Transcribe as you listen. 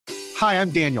Hi,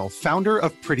 I'm Daniel, founder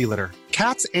of Pretty Litter.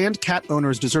 Cats and cat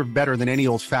owners deserve better than any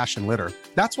old-fashioned litter.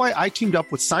 That's why I teamed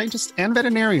up with scientists and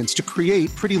veterinarians to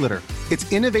create Pretty Litter.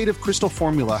 Its innovative crystal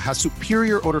formula has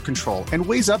superior odor control and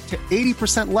weighs up to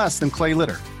 80% less than clay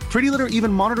litter. Pretty Litter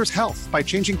even monitors health by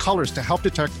changing colors to help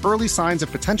detect early signs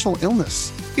of potential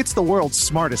illness. It's the world's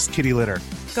smartest kitty litter.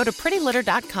 Go to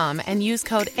prettylitter.com and use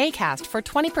code ACAST for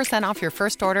 20% off your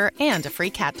first order and a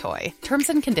free cat toy. Terms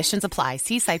and conditions apply.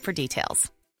 See site for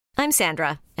details. I'm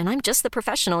Sandra, and I'm just the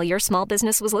professional your small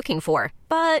business was looking for.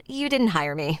 But you didn't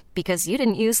hire me because you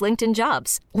didn't use LinkedIn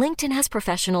Jobs. LinkedIn has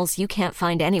professionals you can't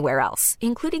find anywhere else,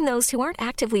 including those who aren't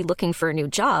actively looking for a new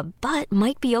job, but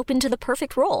might be open to the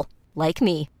perfect role, like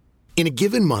me. In a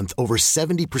given month, over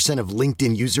 70% of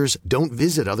LinkedIn users don't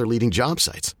visit other leading job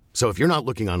sites. So if you're not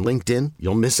looking on LinkedIn,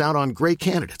 you'll miss out on great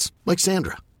candidates like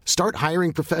Sandra. Start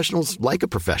hiring professionals like a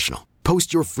professional.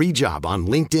 Post your free job on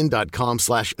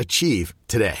linkedin.com/achieve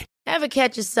today. Ever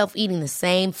catch yourself eating the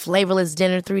same flavorless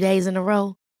dinner 3 days in a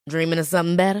row? Dreaming of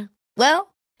something better?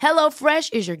 Well,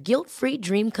 HelloFresh is your guilt-free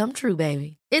dream come true,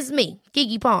 baby. It's me,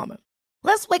 Keke Palmer.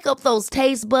 Let's wake up those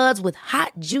taste buds with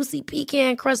hot, juicy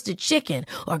pecan-crusted chicken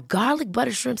or garlic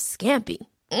butter shrimp scampi.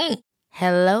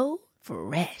 Hello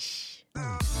Fresh.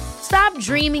 Stop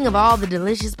dreaming of all the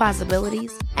delicious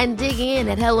possibilities and dig in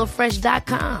at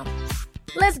HelloFresh.com.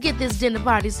 Let's get this dinner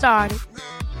party started.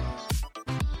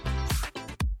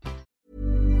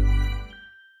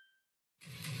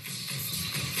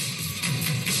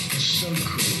 So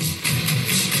cool.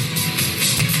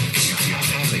 You're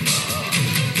having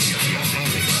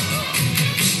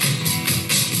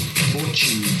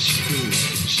Fortune's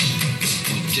fools,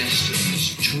 or destiny's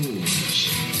tools,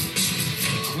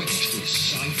 equipped with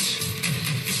sight,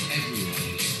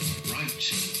 everyone is right,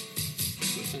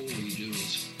 but all we do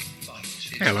is fight.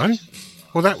 Hello.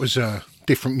 Well, that was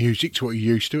different music to what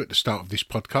you're used to at the start of this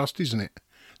podcast, isn't it?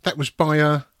 That was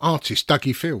by artist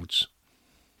Dougie Fields.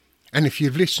 And if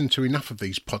you've listened to enough of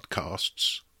these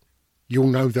podcasts, you'll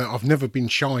know that I've never been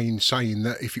shy in saying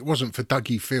that if it wasn't for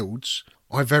Dougie Fields,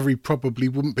 I very probably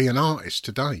wouldn't be an artist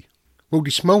today. Well,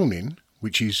 this morning,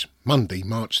 which is Monday,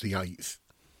 March the 8th,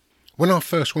 when I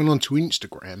first went onto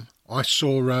Instagram, I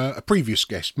saw a previous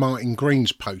guest, Martin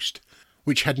Green's post,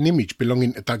 which had an image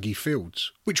belonging to Dougie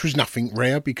Fields, which was nothing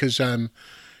rare because,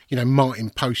 Martin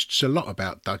posts a lot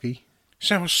about Dougie.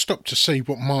 So I stopped to see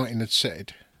what Martin had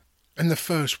said, and the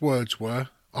first words were,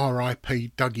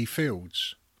 R.I.P. Dougie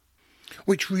Fields,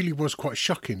 which really was quite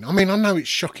shocking. I mean, I know it's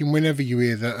shocking whenever you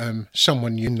hear that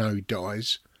someone you know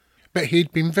dies, but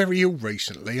he'd been very ill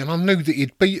recently, and I knew that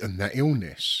he'd beaten that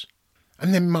illness.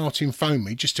 And then Martin phoned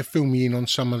me just to fill me in on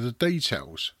some of the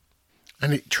details.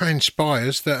 And it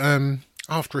transpires that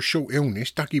after a short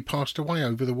illness, Dougie passed away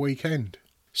over the weekend.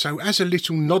 So as a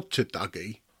little nod to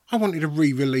Dougie, I wanted to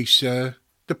re-release the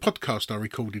podcast I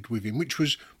recorded with him, which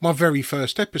was my very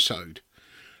first episode.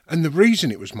 And the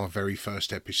reason it was my very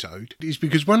first episode is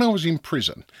because when I was in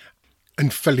prison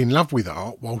and fell in love with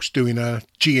art whilst doing a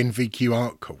GNVQ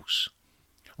art course,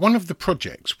 one of the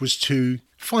projects was to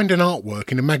find an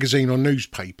artwork in a magazine or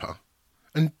newspaper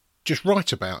and just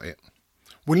write about it.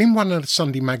 Well, in one of the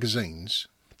Sunday magazines,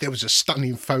 there was a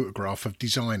stunning photograph of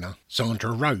designer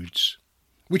Zandra Rhodes,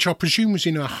 which I presume was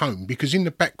in her home because in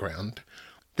the background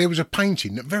there was a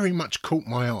painting that very much caught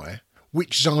my eye,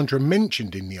 which Zandra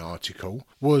mentioned in the article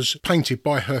was painted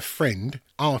by her friend,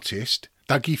 artist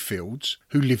Dougie Fields,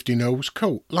 who lived in Earl's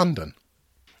Court, London.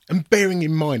 And bearing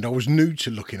in mind I was new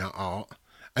to looking at art,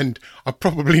 and I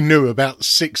probably knew about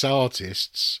 6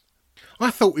 artists, I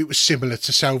thought it was similar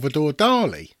to Salvador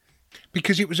Dali,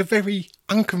 because it was a very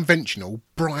unconventional,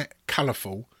 bright,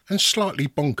 colourful and slightly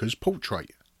bonkers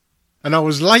portrait. And I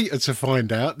was later to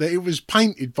find out that it was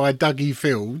painted by Dougie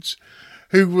Fields,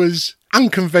 who was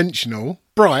unconventional,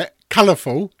 bright,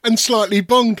 colourful and slightly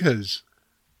bonkers.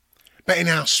 But in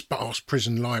our sparse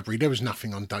prison library there was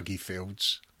nothing on Dougie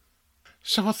Fields.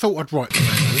 So I thought I'd write the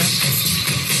man a letter,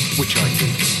 which I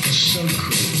did. So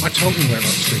cool. I told him where I'd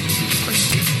seen his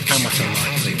painting, how much I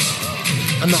liked him,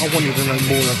 and that I wanted to know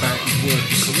more about his work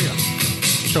and career.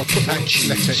 So I put that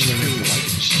letter in an envelope,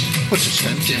 put a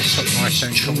stamp in the top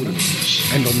right-hand corner,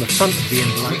 and on the front of the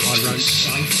envelope I wrote,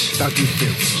 Dougie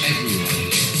Fields,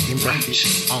 in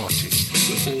brackets, artist,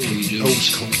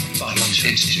 Earl's Court,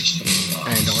 London.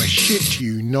 And I shit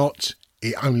you not,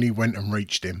 it only went and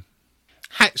reached him.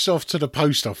 Hats off to the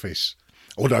post office,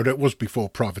 although that was before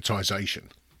privatisation.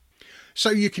 So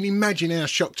you can imagine how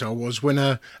shocked I was when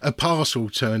a parcel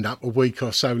turned up a week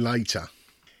or so later.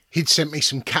 He'd sent me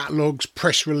some catalogues,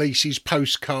 press releases,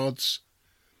 postcards,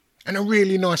 and a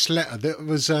really nice letter that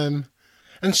was and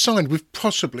signed with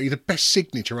possibly the best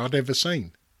signature I'd ever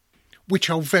seen. which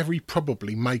I'll very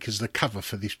probably make as the cover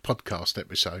for this podcast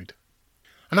episode.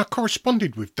 And I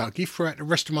corresponded with Dougie throughout the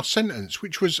rest of my sentence,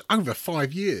 which was over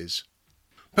 5 years.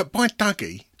 But by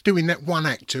Dougie doing that one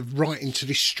act of writing to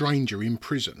this stranger in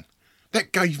prison,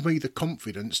 that gave me the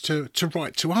confidence to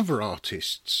write to other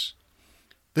artists.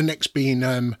 The next being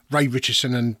Ray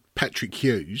Richardson and Patrick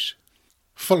Hughes,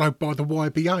 followed by the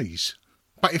YBAs.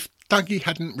 But if Dougie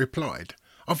hadn't replied,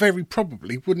 I very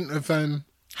probably wouldn't have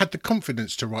had the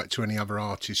confidence to write to any other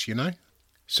artists, you know.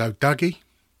 So Dougie,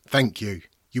 thank you.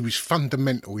 You was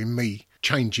fundamental in me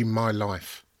changing my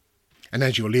life. And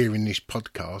as you'll hear in this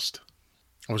podcast,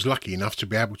 I was lucky enough to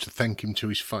be able to thank him to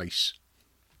his face.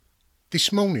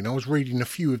 This morning I was reading a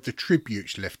few of the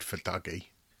tributes left for Dougie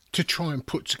to try and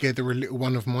put together a little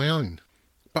one of my own.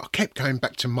 But I kept going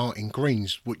back to Martin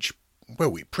Green's, which,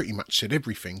 well, it pretty much said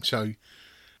everything, so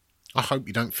I hope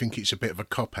you don't think it's a bit of a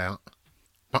cop-out.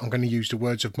 But I'm going to use the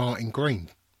words of Martin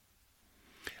Green.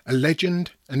 A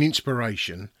legend, an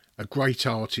inspiration, a great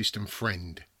artist and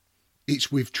friend. It's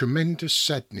with tremendous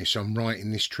sadness I'm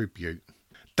writing this tribute.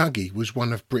 Dougie was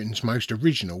one of Britain's most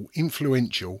original,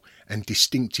 influential and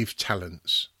distinctive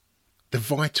talents. The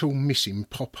vital missing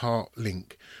pop art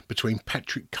link between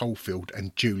Patrick Caulfield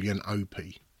and Julian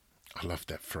Opie. I love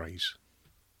that phrase.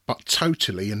 But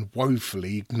totally and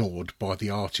woefully ignored by the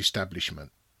art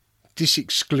establishment. This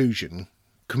exclusion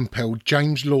compelled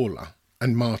James Lawler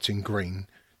and Martin Green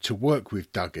to work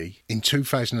with Dougie in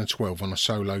 2012 on a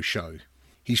solo show,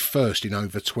 his first in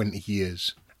over 20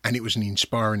 years, and it was an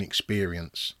inspiring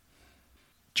experience.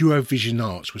 Duo Vision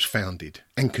Arts was founded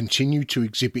and continued to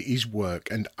exhibit his work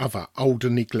and other older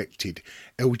neglected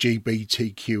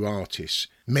LGBTQ artists,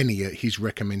 many at his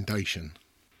recommendation.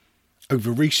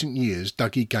 Over recent years,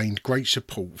 Dougie gained great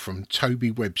support from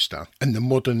Toby Webster and the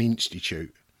Modern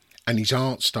Institute, and his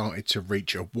art started to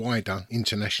reach a wider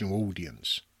international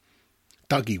audience.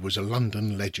 Dougie was a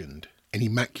London legend, an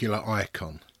immaculate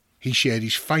icon. He shared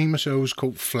his famous Earl's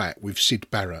Court flat with Syd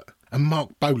Barrett, and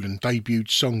Mark Bolan debuted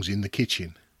songs in the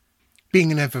kitchen.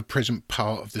 Being an ever-present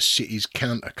part of the city's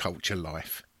counterculture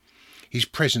life, his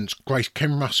presence graced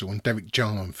Ken Russell and Derek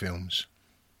Jarman films.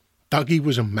 Dougie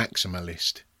was a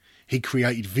maximalist. He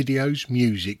created videos,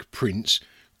 music, prints,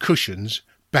 cushions,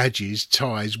 badges,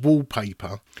 ties,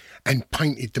 wallpaper, and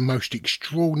painted the most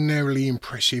extraordinarily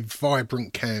impressive,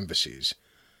 vibrant canvases,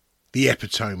 the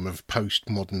epitome of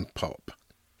postmodern pop.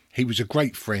 He was a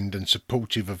great friend and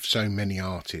supportive of so many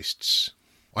artists.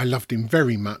 I loved him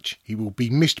very much. He will be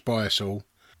missed by us all.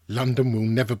 London will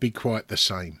never be quite the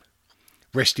same.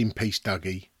 Rest in peace,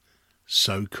 Dougie.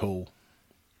 So cool.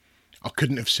 I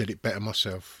couldn't have said it better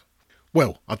myself.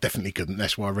 Well, I definitely couldn't.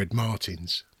 That's why I read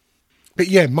Martin's. But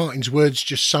yeah, Martin's words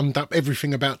just summed up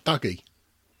everything about Dougie.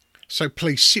 So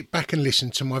please sit back and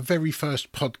listen to my very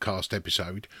first podcast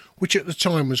episode, which at the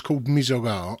time was called Mizog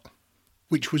Art,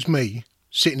 which was me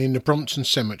sitting in the Brompton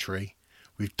Cemetery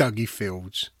with Dougie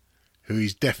Fields, who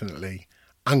is definitely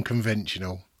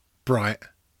unconventional, bright,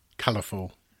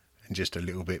 colourful, and just a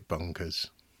little bit bonkers.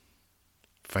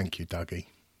 Thank you, Dougie.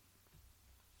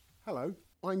 Hello,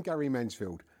 I'm Gary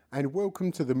Mansfield, and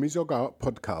welcome to the Mizog Art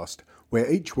podcast, where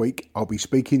each week I'll be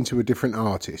speaking to a different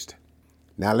artist.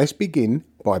 Now let's begin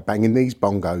by banging these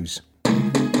bongos.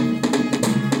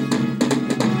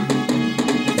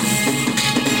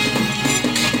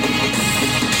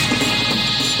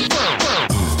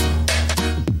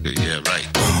 Yeah, right.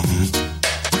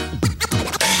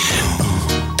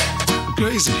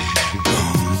 Crazy.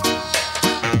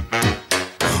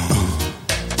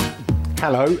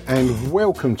 Hello and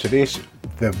welcome to this,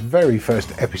 the very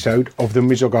first episode of the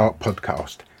Mizog Art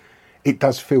podcast. It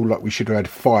does feel like we should have had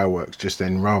fireworks just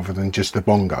then rather than just the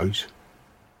bongos.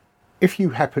 If you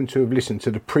happen to have listened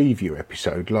to the preview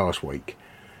episode last week,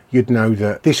 you'd know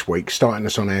that this week, starting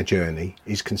us on our journey,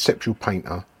 is conceptual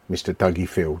painter Mr. Dougie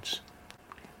Fields.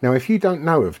 Now, if you don't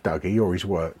know of Dougie or his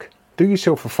work, do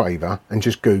yourself a favour and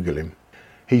just Google him.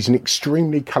 He's an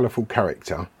extremely colourful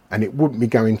character, and it wouldn't be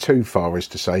going too far as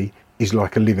to say he's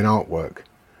like a living artwork.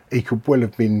 He could well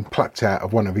have been plucked out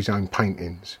of one of his own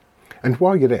paintings. And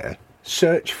while you're there,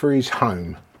 search for his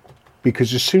home,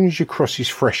 because as soon as you cross his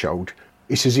threshold,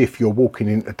 it's as if you're walking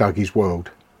into Dougie's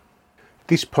world.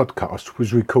 This podcast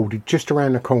was recorded just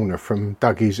around the corner from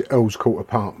Dougie's Earl's Court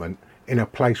apartment, in a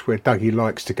place where Dougie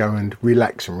likes to go and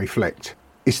relax and reflect.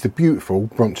 It's the beautiful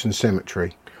Brompton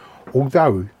Cemetery.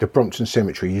 Although the Brompton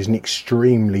Cemetery is an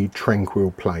extremely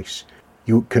tranquil place,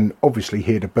 you can obviously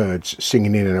hear the birds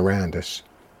singing in and around us,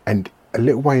 and a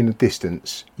little way in the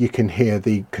distance you can hear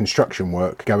the construction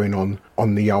work going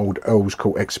on the old Earl's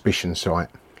Court exhibition site.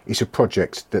 It's a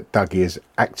project that Dougie has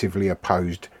actively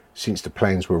opposed since the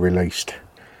plans were released.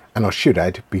 And I should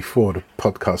add, before the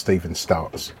podcast even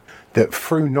starts, that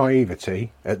through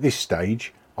naivety, at this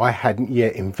stage, I hadn't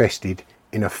yet invested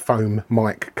in a foam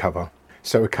mic cover.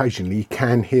 So occasionally you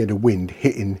can hear the wind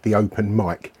hitting the open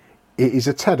mic. It is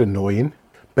a tad annoying,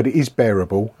 but it is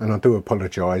bearable, and I do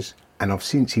apologise. And I've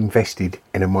since invested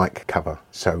in a mic cover,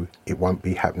 so it won't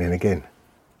be happening again.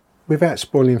 Without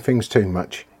spoiling things too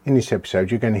much, in this episode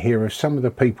you're going to hear of some of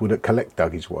the people that collect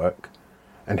Dougie's work,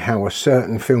 and how a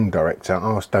certain film director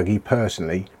asked Dougie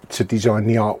personally to design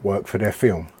the artwork for their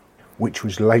film, which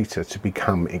was later to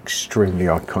become extremely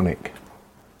iconic.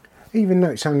 Even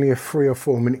though it's only a 3 or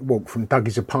 4 minute walk from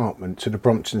Dougie's apartment to the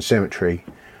Brompton Cemetery,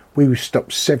 we were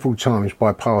stopped several times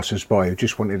by passers-by who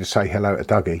just wanted to say hello to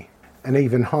Dougie. And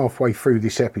even halfway through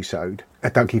this episode,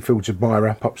 a Dougie Fields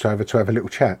admirer pops over to have a little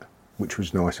chat, which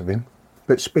was nice of him.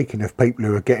 But speaking of people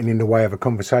who are getting in the way of a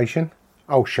conversation,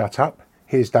 I'll shut up.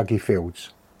 Here's Dougie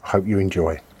Fields. I hope you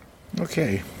enjoy.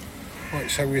 Okay. Right,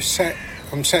 so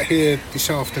I'm sat here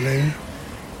this afternoon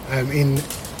in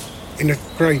a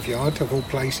graveyard of all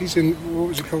places. And what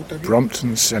was it called, Dougie?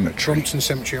 Brompton Cemetery. Brompton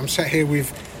Cemetery. I'm sat here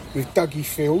with Dougie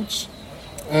Fields,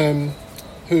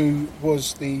 who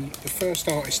was the first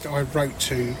artist that I wrote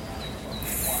to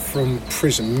from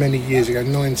prison many years ago,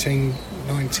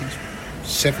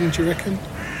 1997, do you reckon?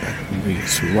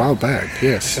 It's a while back,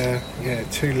 yes. Yeah,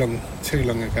 too long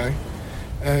ago.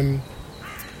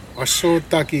 I saw a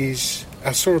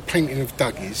painting of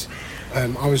Dougie's.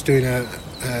 I was doing a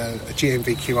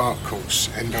GMVQ art course,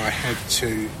 and I had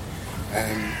to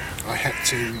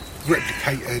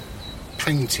replicate a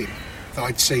painting that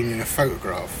I'd seen in a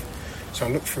photograph. So I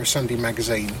looked for a Sunday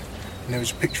magazine, and there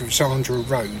was a picture of Sandra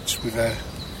Rhodes with a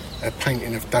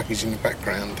painting of Dougie's in the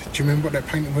background. Do you remember what that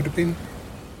painting would have been?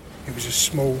 It was a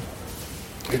small,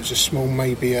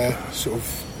 maybe a sort of...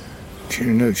 Do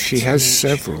you know, she has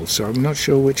several, so I'm not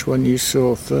sure which one you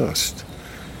saw first.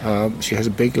 She has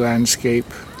a big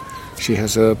landscape. She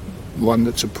has one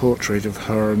that's a portrait of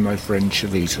her and my friend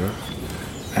Shalita.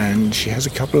 And she has a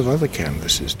couple of other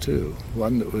canvases too.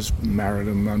 One that was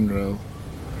Marilyn Monroe.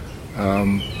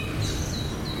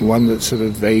 One that's sort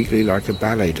of vaguely like a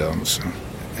ballet dancer.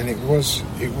 And it was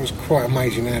quite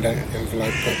amazing how that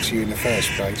envelope got to you in the first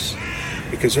place.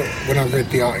 Because when I read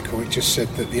the article, it just said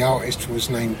that the artist was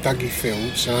named Dougie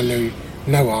Fields, and I knew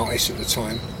no artist at the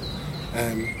time.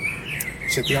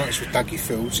 It said the artist was Dougie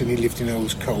Fields, and he lived in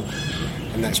Earls Court,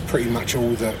 and that's pretty much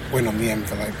all that went on the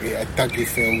envelope. It had Dougie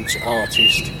Fields,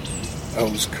 artist,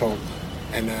 Earls Court,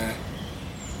 and I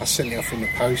sent it off in the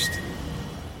post,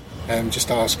 just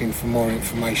asking for more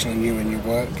information on you and your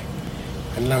work.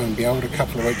 And lo and behold, a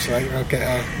couple of weeks later, I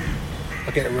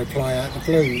get a reply out of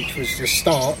the blue, which was the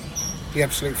start, the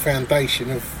absolute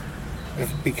foundation of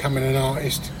becoming an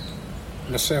artist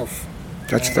myself.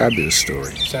 That's a fabulous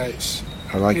story. So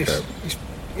I like that.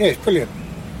 It's brilliant.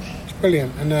 It's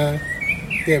brilliant. And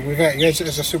without you, as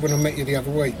I said when I met you the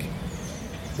other week,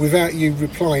 without you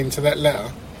replying to that letter,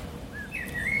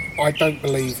 I don't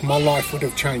believe my life would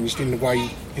have changed in the way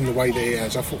that it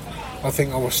has. I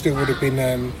think I still would have been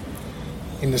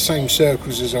in the same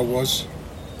circles as I was.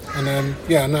 And I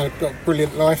know I've got a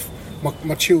brilliant life.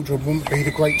 My children wouldn't be the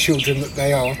great children that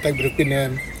they are. They would have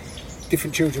been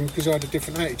different children because I had a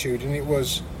different attitude, and it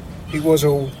was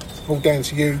all down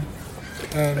to you.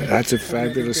 That's a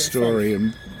fabulous story,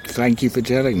 and thank you for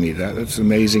telling me that. That's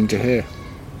amazing to hear.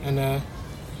 And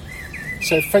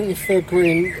so thank you for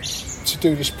agreeing to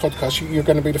do this podcast. You're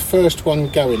going to be the first one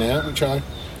going out, which I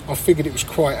figured it was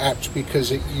quite apt because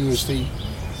you was the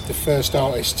first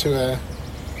artist to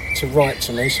write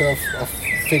to me. So I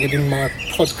figured in my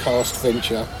podcast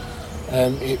venture,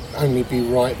 it'd only be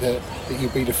right that you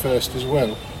be the first as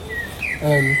well.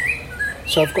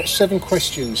 So I've got 7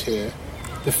 questions here.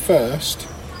 The first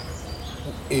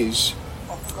is,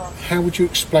 how would you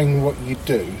explain what you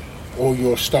do or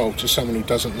your style to someone who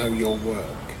doesn't know your work?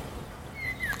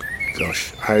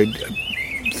 Gosh, I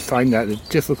find that a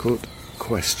difficult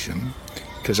question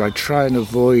because I try and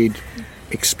avoid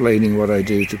explaining what I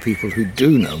do to people who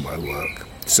do know my work,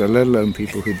 so let alone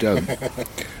people who don't.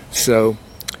 So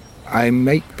I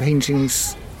make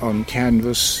paintings on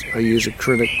canvas. I use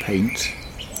acrylic paint,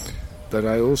 but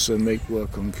I also make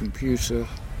work on computer.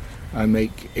 I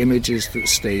make images that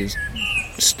stay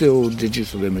still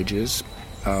digital images.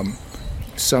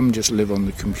 Some just live on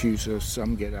the computer,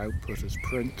 some get output as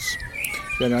prints.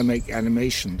 Then I make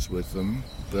animations with them,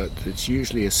 but it's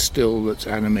usually a still that's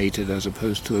animated as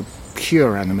opposed to a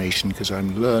pure animation because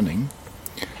I'm learning.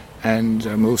 And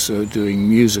I'm also doing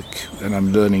music, and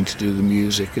I'm learning to do the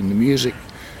music, and the music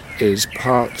is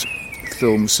part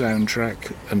film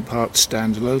soundtrack and part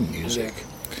standalone music.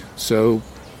 So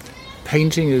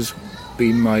painting has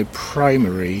been my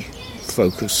primary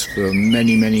focus for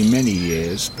many, many, many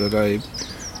years, but I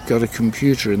got a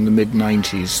computer in the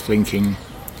mid-90s thinking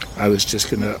I was just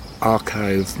going to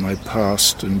archive my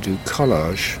past and do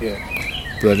collage. Yeah.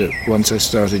 But once I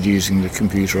started using the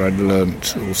computer, I'd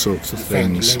learnt all sorts of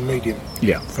things. Found a new medium.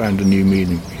 Yeah, found a new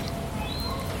medium.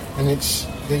 And it's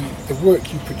the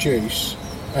work you produce.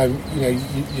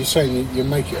 You're saying you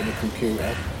make it on a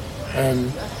computer.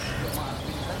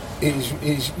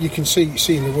 You can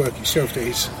see in the work itself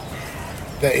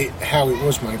how it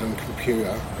was made on a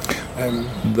computer.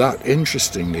 But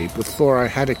interestingly, before I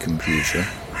had a computer,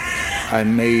 I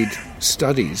made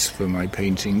studies for my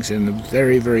paintings in a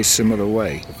very, very similar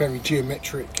way. Very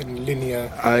geometric and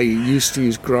linear. I used to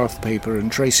use graph paper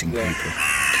and tracing paper,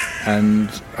 and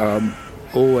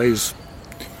always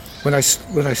when I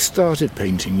started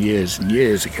painting years and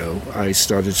years ago, I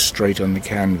started straight on the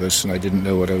canvas, and I didn't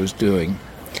know what I was doing,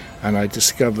 and I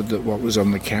discovered that what was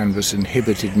on the canvas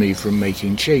inhibited me from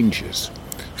making changes.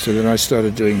 So then I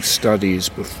started doing studies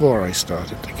before I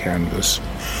started the canvas.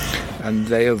 And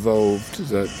they evolved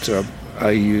that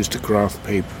I used a graph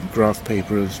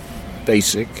paper as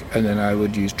basic, and then I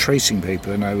would use tracing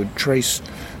paper, and I would trace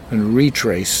and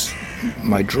retrace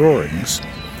my drawings,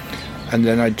 and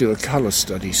then I'd do a colour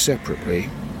study separately,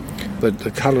 but the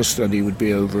colour study would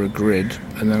be over a grid,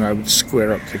 and then I would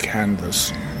square up the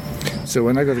canvas. So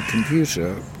when I got a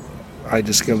computer, I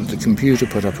discovered the computer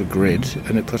put up a grid,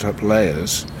 and it put up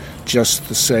layers, just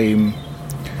the same.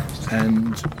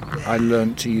 And I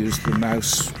learned to use the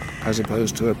mouse as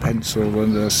opposed to a pencil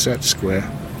and a set square.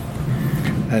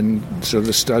 And so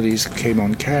the studies came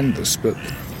on canvas, but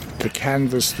the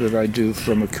canvas that I do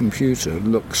from a computer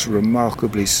looks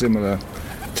remarkably similar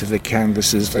to the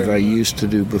canvases that I used to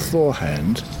do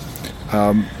beforehand.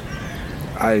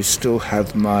 I still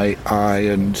have my eye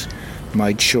and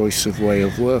my choice of way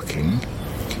of working.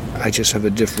 I just have a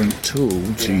different tool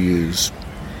to use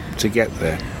to get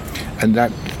there. And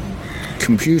that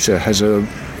computer has a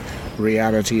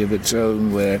reality of its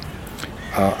own where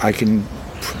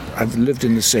I've lived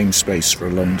in the same space for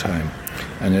a long time,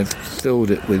 and I've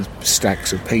filled it with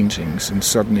stacks of paintings, and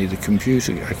suddenly the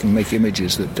computer, I can make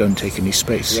images that don't take any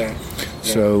space.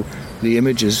 So the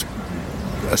images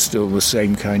are still the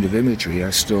same kind of imagery.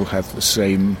 I still have the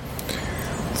same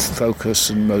focus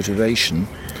and motivation,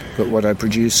 but what I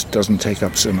produce doesn't take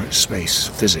up so much space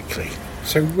physically.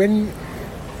 So when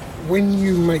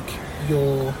you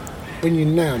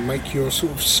now make your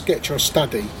sort of sketch or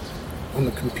study on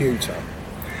the computer,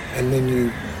 and then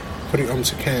you put it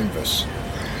onto canvas,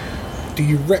 do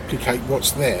you replicate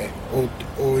what's there, or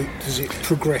does it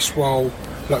progress from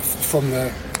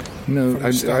the? No,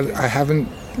 I haven't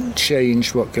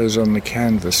changed what goes on the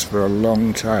canvas for a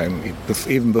long time,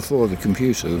 even before the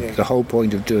computer. Yeah. The whole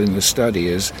point of doing the study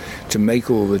is to make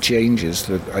all the changes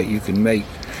that you can make,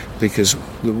 because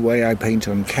the way I paint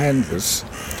on canvas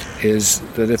is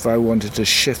that if I wanted to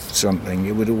shift something,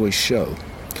 it would always show.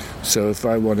 So if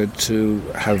I wanted to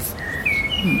have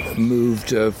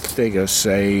moved a figure,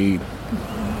 say,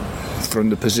 from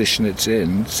the position it's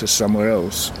in to somewhere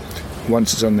else,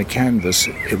 once it's on the canvas,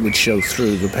 it would show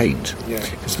through the paint.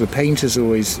 Because the paint is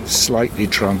always slightly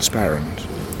transparent,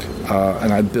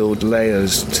 and I build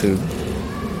layers to...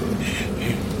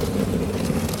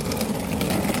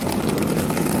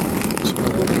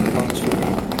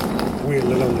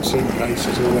 Wheel along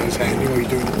suitcases, always handy while you're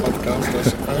doing a podcast, I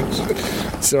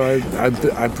suppose. So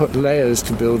I put layers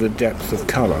to build a depth of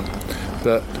colour,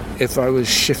 but if I was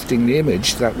shifting the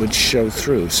image, that would show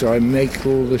through. So I make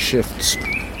all the shifts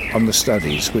on the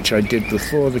studies, which I did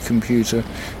before the computer.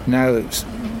 Now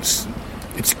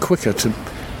it's quicker to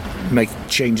make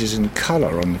changes in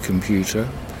colour on the computer.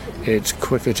 It's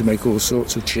quicker to make all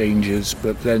sorts of changes,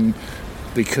 but then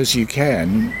because you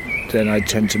can, then I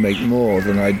tend to make more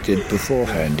than I did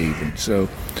beforehand even. So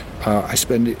I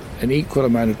spend an equal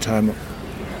amount of time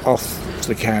off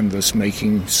the canvas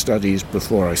making studies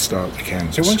before I start the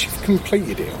canvas. So once you've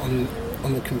completed it on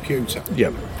the computer,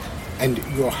 and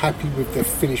you're happy with the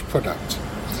finished product,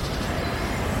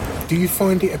 do you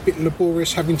find it a bit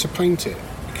laborious having to paint it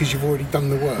because you've already done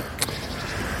the work?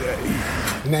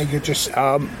 Now you're just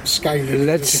scaling.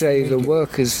 Let's say the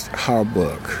work is hard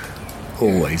work,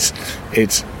 always.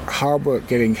 It's hard work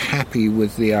getting happy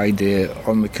with the idea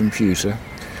on the computer.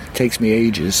 It takes me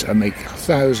ages. I make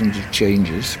thousands of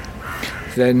changes.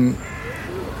 Then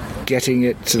getting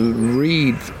it to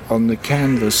read on the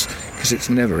canvas, because it's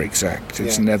never exact.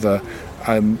 It's never...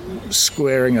 I'm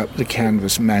squaring up the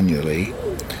canvas manually,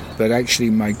 but actually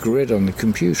my grid on the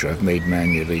computer I've made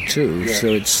manually too, so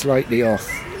it's slightly off.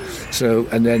 So,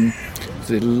 and then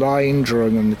the line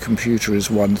drawing on the computer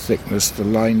is one thickness, the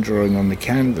line drawing on the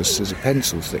canvas is a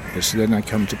pencil thickness. Then I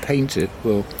come to paint it.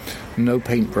 Well, no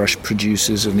paintbrush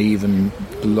produces an even,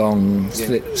 long,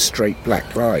 straight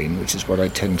black line, which is what I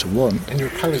tend to want. And your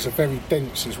colours are very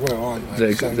dense as well, aren't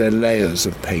they? They're layers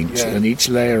of paint, and each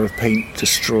layer of paint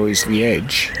destroys the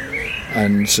edge,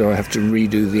 and so I have to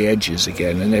redo the edges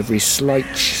again, and every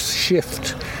slight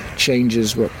shift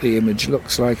changes what the image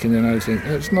looks like, and then I think,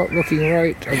 it's not looking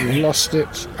right, I've lost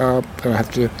it, and I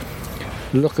have to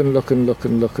look and look and look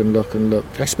and look and look and look.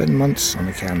 I spend months on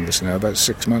a canvas now, about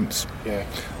 6 months. Yeah.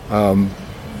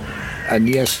 And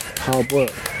yes, hard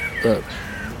work, but...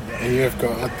 And you've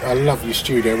got a lovely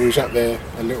studio. We was up there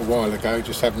a little while ago,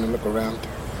 just having a look around.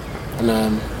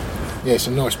 And it's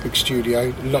a nice big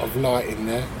studio, a lot of light in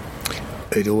there.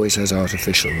 It always has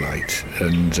artificial light,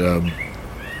 and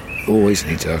always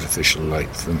needs artificial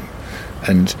light.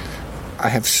 And I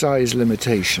have size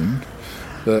limitation,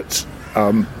 but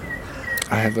I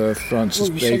have a Francis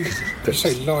Bacon... You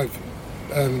say live...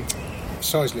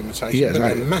 size limitation, yes,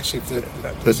 but they're massive.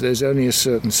 But there's only a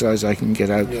certain size I can get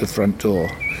out the front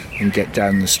door and get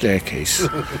down the staircase.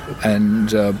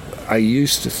 And I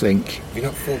used to think... You're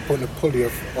not putting a pulley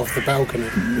off the balcony?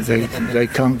 They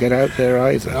can't get out there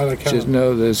either. No, they can't.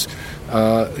 No, there's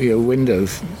window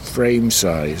frame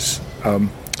size.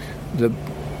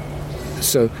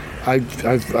 So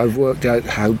I've worked out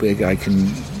how big I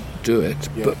can do it,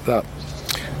 but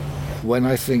when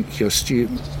I think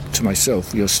to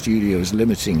myself, your studio is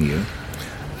limiting you,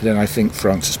 then I think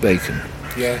Francis Bacon.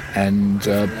 Yeah. And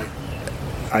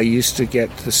I used to get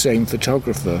the same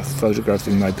photographer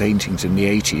photographing my paintings in the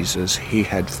 80s as he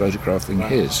had photographing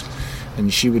his.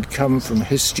 And she would come from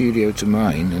his studio to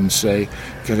mine and say,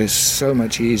 God, it's so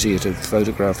much easier to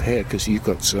photograph here because you've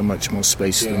got so much more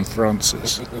space than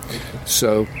Francis.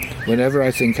 So whenever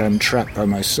I think I'm trapped by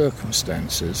my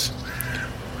circumstances,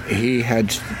 he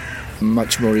had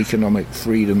much more economic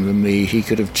freedom than me. He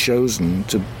could have chosen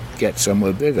to get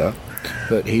somewhere bigger,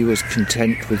 but he was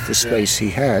content with the space he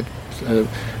had.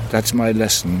 That's my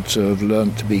lesson, to have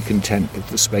learned to be content with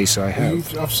the space I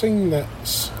have. I've seen that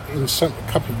in a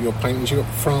couple of your paintings. You've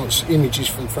got images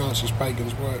from Francis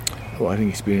Bacon's work. Well, I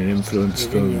think he's been an influence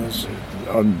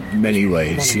on many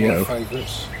ways. One of my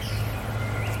favourites.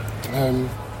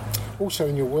 Also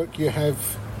in your work, you have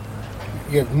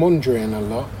Mondrian a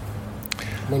lot.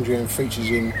 Mondrian features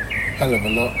in hell of a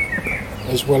lot,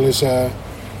 as well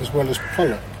as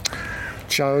Pollock.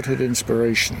 Childhood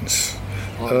inspirations.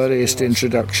 Earliest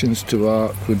introductions to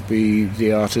art would be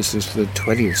the artists of the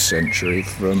 20th century,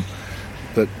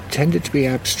 but tended to be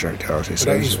abstract artists.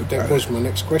 That was my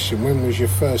next question. When was your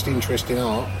first interest in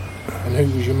art, and who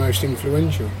was your most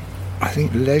influential? I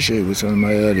think Leger was one of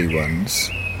my early ones.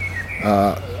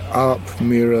 Arp,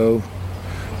 Miro,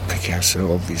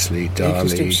 Picasso, obviously, Dali. You can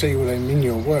still see all them in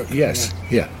your work. Yes,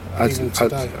 I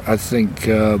think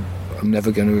I'm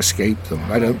never going to escape them.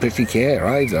 I don't particularly care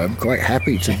either. I'm quite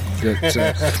happy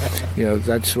that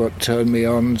that's what turned me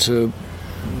on to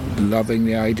loving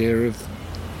the idea of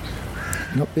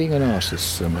not being an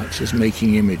artist so much as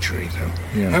making imagery, though.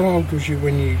 Yeah. How old was you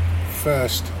when you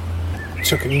first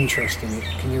took an interest in it?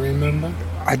 Can you remember?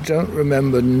 I don't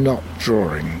remember not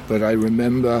drawing, but I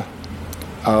remember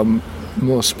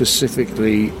more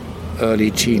specifically early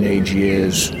teenage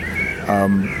years,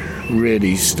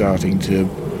 really starting to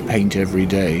paint every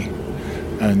day.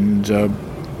 And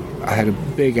I had a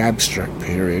big abstract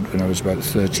period when I was about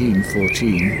 13,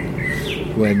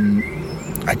 14, when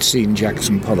I'd seen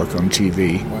Jackson Pollock on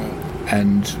TV. Wow.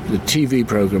 And the TV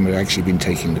program had actually been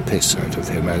taking the piss out of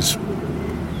him, as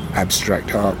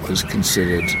abstract art was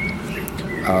considered,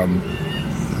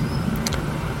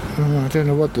 I don't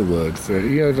know what the word for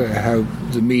it, how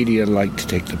the media like to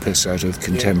take the piss out of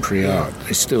contemporary art.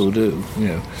 They still do,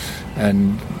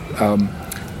 And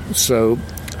so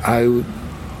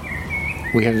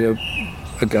we had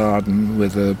a garden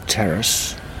with a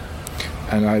terrace,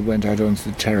 and I went out onto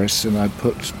the terrace and I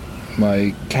put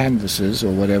my canvases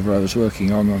or whatever I was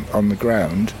working on the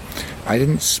ground. I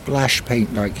didn't splash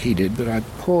paint like he did, but I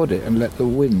poured it and let the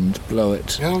wind blow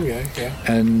it. Oh, yeah.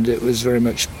 And it was very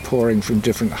much pouring from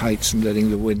different heights and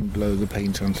letting the wind blow the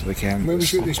paint onto the canvas. Where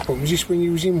was you at this point? Was this when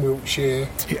you was in Wiltshire?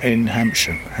 In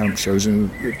Hampshire. I was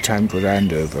in a town called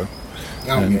Andover.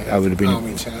 I would have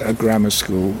been a grammar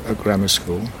school,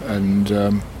 and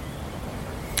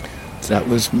that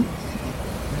was...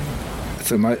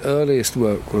 So my earliest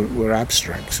work were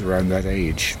abstracts around that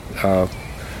age.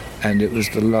 And it was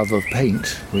the love of paint,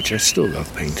 which I still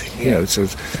love painting. So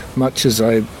as much as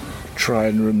I try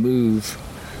and remove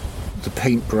the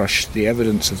paintbrush, the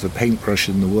evidence of the paintbrush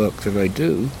in the work that I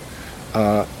do,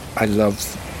 I love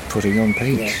putting on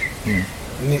paint. Yeah.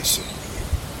 And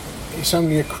it's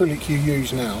only acrylic you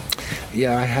use now?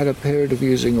 Yeah, I had a period of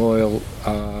using oil,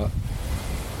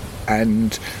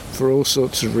 and for all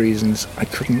sorts of reasons, I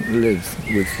couldn't live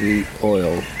with the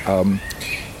oil.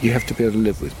 You have to be able to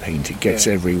live with paint. It gets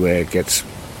everywhere. It gets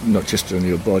not just on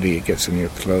your body, it gets on your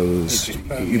clothes.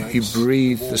 You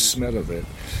breathe the smell of it.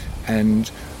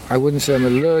 And I wouldn't say I'm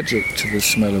allergic to the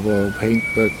smell of oil paint,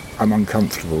 but I'm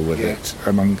uncomfortable with it.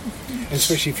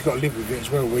 Especially if you've got to live with it as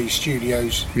well, where your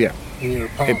studio's in your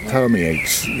apartment. It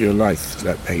permeates your life,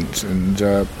 that paint, and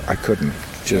I couldn't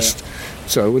just...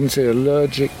 So I wouldn't say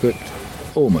allergic, but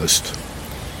almost.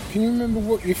 Can you remember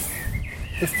what the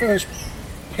first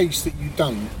piece that you'd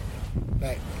done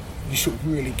that you sort of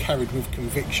really carried with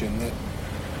conviction that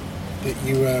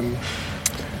you...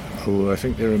 Oh, I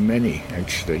think there are many,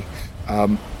 actually.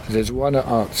 There's one at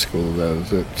art school, though,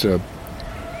 that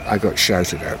I got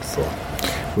shouted at for,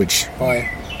 which... By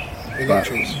the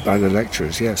lecturers? By the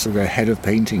lecturers, yes. So the head of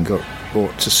painting got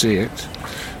brought to see it.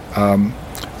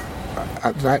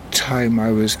 At that time,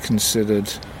 I was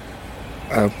considered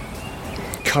a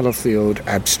colour-field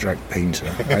abstract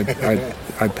painter.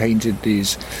 I painted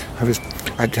these...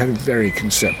 I'd had a very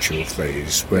conceptual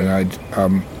phase when I'd...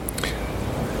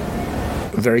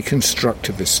 a very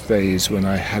constructivist phase when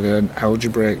I had an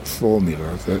algebraic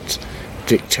formula that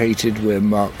dictated where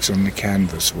marks on the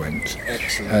canvas went.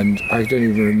 Excellent. And I don't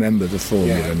even remember the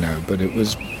formula now, but it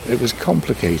was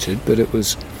complicated, but it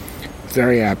was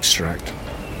very abstract.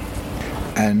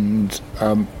 And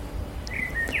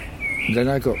then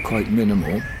I got quite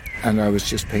minimal, and I was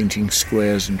just painting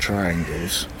squares and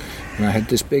triangles. And I had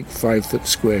this big 5-foot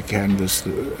square canvas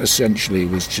that essentially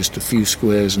was just a few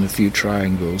squares and a few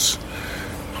triangles,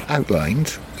 outlined,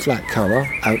 flat colour,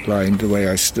 outlined the way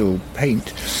I still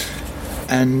paint.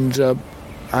 And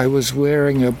I was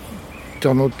wearing a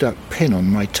Donald Duck pin on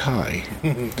my tie.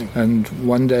 And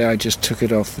one day I just took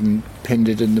it off and pinned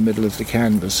it in the middle of the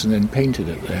canvas and then painted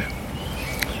it there.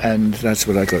 And that's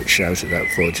what I got shouted at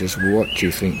for, just what do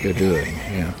you think you're doing?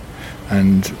 Yeah.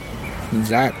 And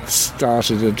that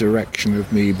started a direction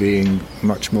of me being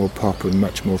much more pop and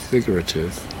much more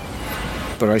figurative.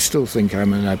 But I still think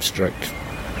I'm an abstract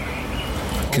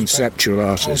conceptual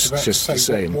artist, just the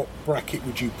same. What bracket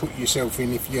would you put yourself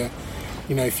in if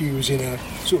if you was in a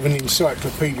sort of an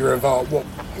encyclopedia of art? What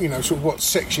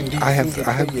section do you think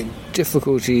you'd be in?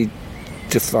 Difficulty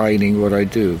defining what I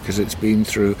do because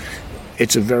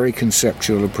it's a very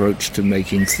conceptual approach to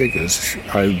making figures.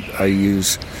 I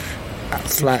use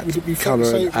flat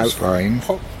colour and outline.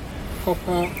 Pop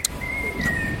art?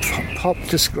 Pop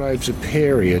describes a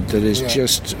period that is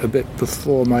just a bit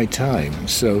before my time.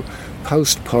 So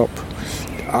post-pop,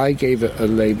 I gave it a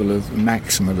label of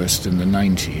maximalist in the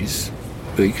 90s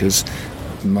because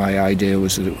my idea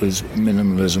was that it was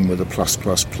minimalism with a plus.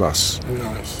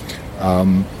 Nice.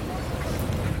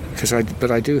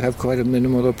 But I do have quite a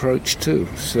minimal approach too.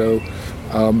 So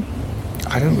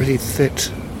I don't really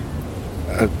fit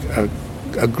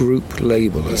a group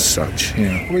label as such.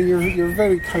 Yeah. Well, you're a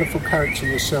very colourful character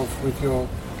yourself with your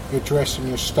dress and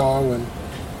your style, and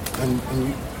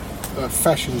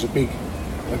fashion's a big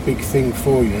thing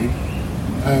for you.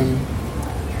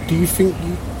 Do you think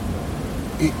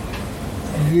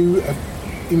you have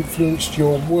influenced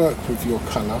your work with your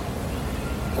colour,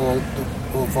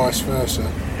 or vice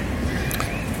versa?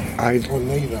 Or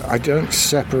neither? I don't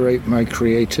separate my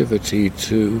creativity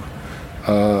to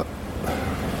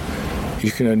you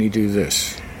can only do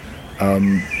this.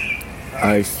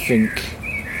 I think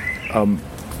I'm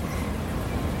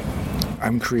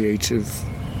creative.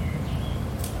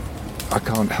 I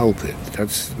can't help it.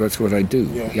 That's what I do.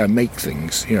 Yeah, I make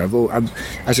things.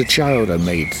 As a child, I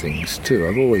made things too.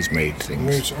 I've always made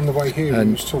things. On the way here,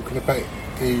 we was talking about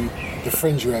the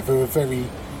friends you have who are very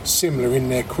similar in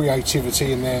their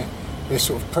creativity and their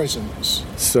sort of presence.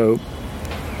 So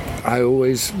I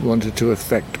always wanted to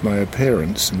affect my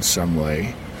appearance in some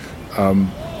way.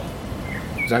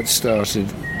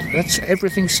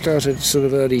 Everything started sort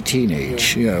of early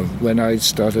teenage, when I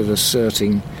started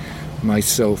asserting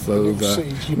myself over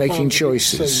making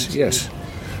choices. Yes.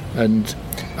 And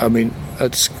I mean,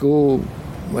 at school,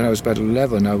 when I was about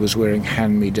 11, I was wearing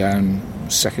hand-me-down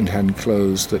second-hand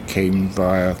clothes that came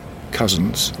via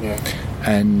cousins. Yeah.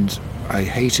 And I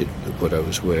hated what I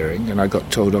was wearing, and I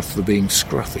got told off for being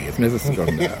scruffy. I've never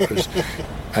forgotten that.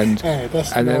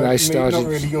 Then I started. Not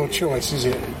really your choice, is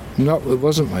it? It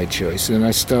wasn't my choice, and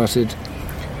I started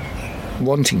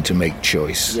wanting to make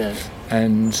choice. Yeah.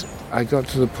 And I got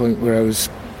to the point where I was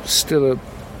still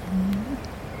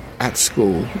at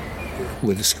school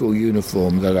with a school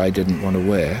uniform that I didn't want to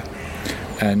wear,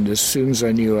 And as soon as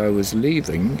I knew I was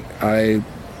leaving, I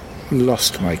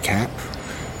lost my cap,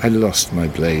 I lost my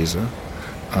blazer,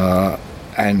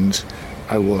 and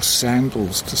I wore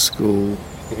sandals to school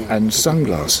and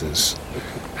sunglasses.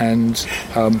 And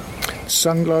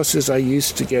sunglasses, I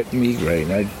used to get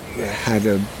migraine. I had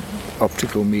an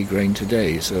optical migraine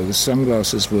today, so the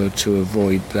sunglasses were to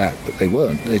avoid that, but they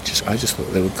weren't. I just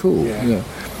thought they were cool. Yeah. You know?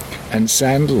 And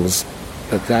sandals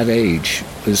at that age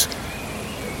was,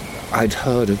 I'd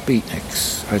heard of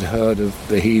beatniks, I'd heard of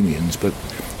bohemians, but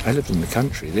I lived in the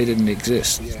country. They didn't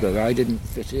exist, but I didn't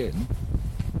fit in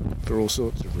for all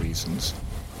sorts of reasons,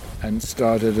 and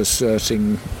started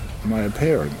asserting my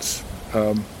appearance.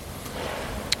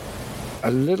 A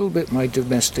little bit my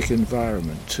domestic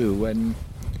environment too. When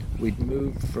we'd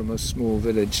moved from a small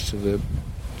village to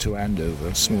Andover,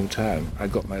 a small town, I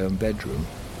got my own bedroom,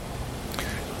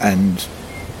 and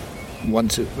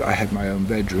once I had my own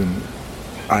bedroom,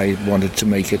 I wanted to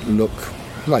make it look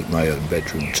like my own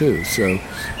bedroom too. So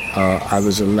I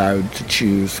was allowed to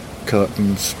choose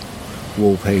curtains,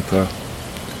 wallpaper,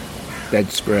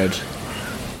 bedspread,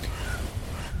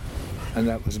 and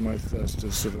that was my first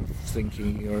sort of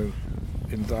thinking your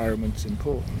environment's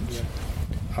important.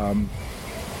 I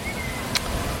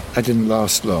didn't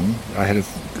last long. I had a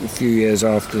few years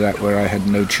after that where I had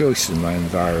no choice in my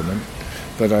environment,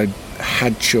 but I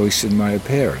had choice in my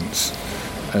appearance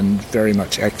and very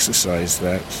much exercised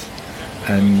that.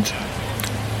 And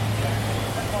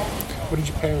what did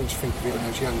your parents think of it in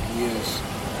those younger years?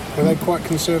 Were they quite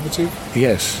conservative?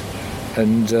 Yes,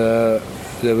 and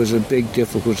there was a big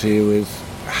difficulty with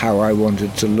how I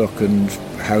wanted to look and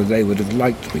how they would have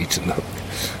liked me to look.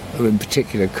 In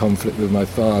particular, conflict with my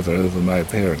father over my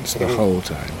appearance the whole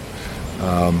time.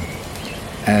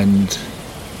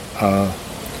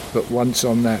 But once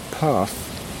on that path,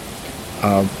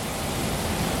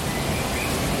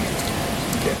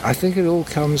 I think it all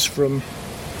comes from,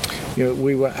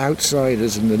 we were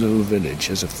outsiders in the little village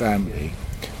as a family.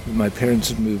 My parents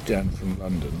had moved down from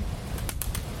London.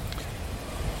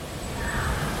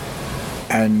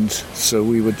 And so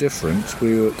we were different.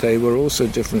 They were also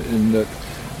different in that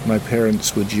my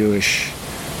parents were Jewish.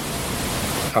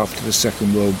 After the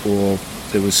Second World War,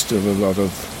 there was still a lot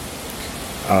of,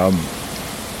 I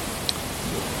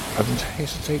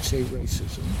hesitate to say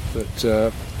racism, but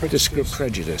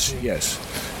prejudice, yes.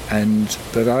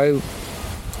 But I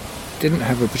didn't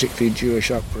have a particularly Jewish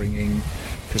upbringing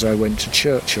because I went to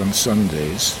church on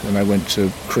Sundays and I went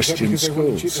to Christian schools. They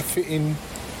wanted you to fit in?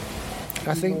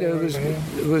 I think there was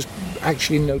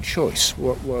actually no choice.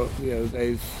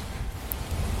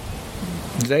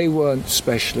 They weren't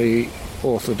specially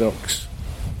orthodox.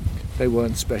 They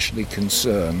weren't specially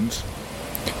concerned.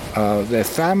 Their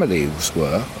families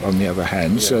were, on the other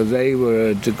hand, so they were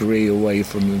a degree away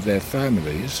from their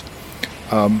families.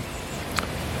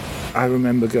 I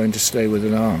remember going to stay with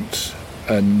an aunt,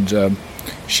 and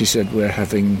she said, "We're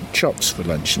having chops for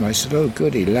lunch." And I said, "Oh,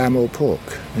 goody, lamb or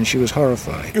pork?" And she was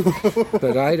horrified.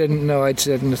 But I didn't know I'd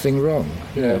said anything wrong.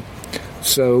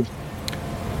 So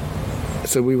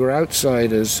we were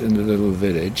outsiders in the little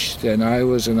village. Then I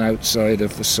was an outsider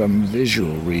for some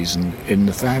visual reason in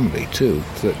the family too.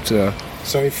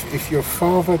 So if your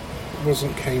father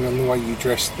wasn't keen on the way you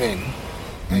dressed then,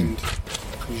 and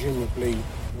presumably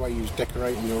the way you was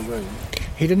decorating your room,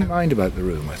 he didn't mind about the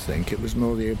room. I think it was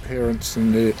more the appearance,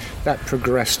 and that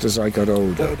progressed as I got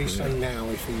older. What would he say now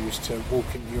if he was to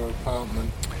walk into your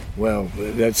apartment? Well,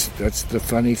 that's the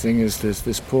funny thing is there's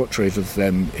this portrait of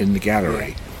them in the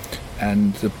gallery.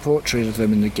 And the portrait of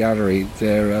them in the gallery,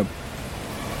 they're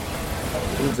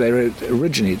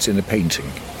originally it's in a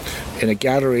painting. In a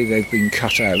gallery, they've been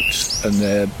cut out, and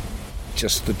they're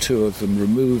just the two of them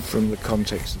removed from the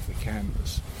context of the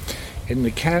canvas. In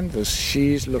the canvas,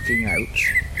 she's looking out,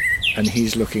 and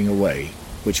he's looking away,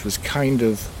 which was kind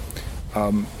of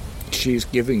she's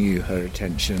giving you her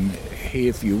attention.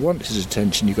 If you want his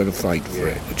attention, you've got to fight for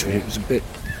it, which was a bit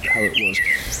how it was,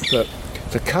 but.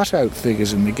 The cutout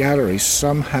figures in the gallery,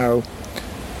 somehow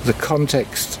the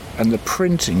context and the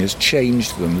printing has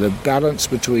changed them. The balance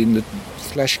between the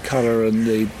flesh colour and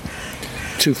the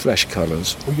two flesh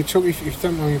colours. Well, you're talking, if you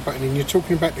don't mind me butting in, you're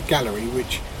talking about the gallery,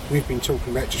 which we've been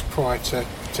talking about just prior to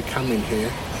coming here.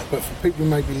 But for people who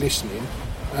may be listening,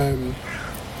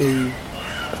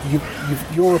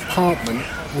 your apartment,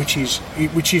 which is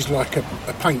like a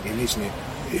painting, isn't it?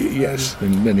 Yes,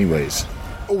 in many ways.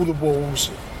 All the walls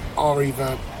are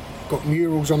either got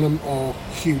murals on them or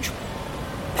huge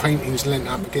paintings lent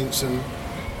up against them.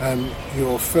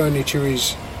 Your furniture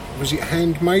was it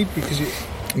handmade? Because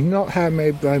Not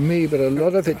handmade by me, but a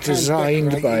lot of it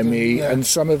designed by me, and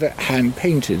some of it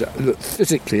hand-painted.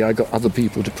 Physically, I got other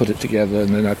people to put it together,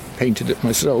 and then I painted it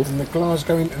myself. And the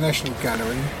Glasgow International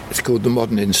Gallery? It's called the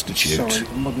Modern Institute. Sorry,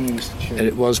 the Modern Institute. And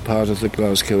it was part of the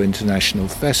Glasgow International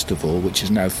Festival, which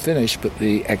is now finished, but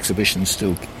the exhibition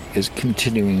still is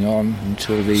continuing on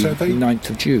until the 9th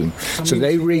of June. So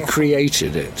they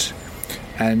recreated it,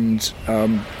 and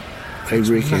it's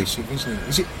massive, isn't it?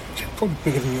 Is it probably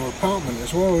bigger than your apartment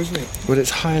as well, isn't it? Well, it's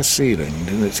higher ceilinged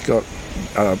and it's got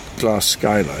glass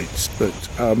skylights. But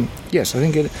yes, I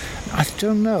think I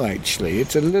don't know actually.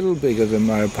 It's a little bigger than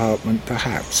my apartment,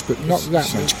 perhaps, but not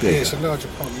that much bigger. Yeah, it's a large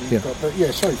apartment you've got. But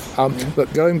yeah, sorry.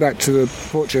 But going back to the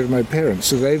portrait of my parents,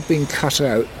 so they've been cut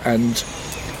out and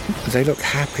they look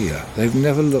happier. They've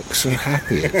never looked so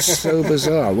happy. It's so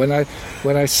bizarre. When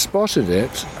I spotted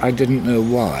it, I didn't know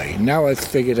why. Now I've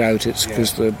figured out it's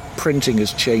because the printing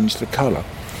has changed the colour.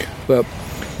 But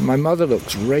my mother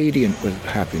looks radiant with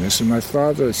happiness, and my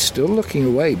father is still looking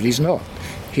away, but he's not.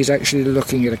 He's actually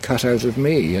looking at a cutout of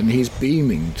me, and he's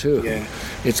beaming too. Yeah.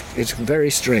 It's very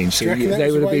strange. So they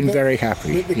would have been very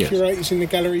happy. The curators in the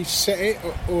gallery set it,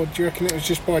 or do you reckon it was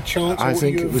just by chance? I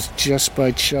think it was just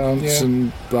by chance,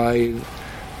 and by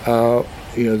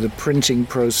the printing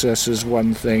process is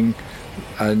one thing,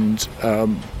 and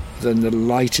then the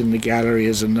light in the gallery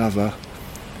is another,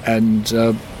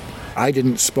 and. I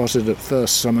didn't spot it at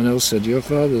first. Someone else said, "Your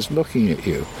father's looking at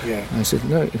you." Yeah. I said,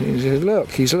 "No." He said, "Look,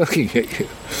 he's looking at you."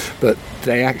 But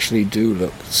they actually do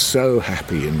look so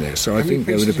happy in there. So I think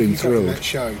they would have been thrilled. That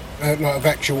show, like of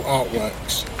actual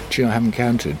artworks. Do you know, I haven't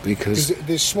counted because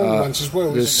there's small ones as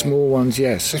well. There's small ones,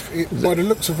 yes. By the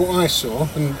looks of what I saw,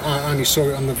 and I only saw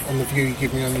it on the view you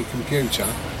give me on your computer,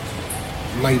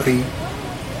 maybe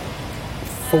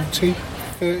 40.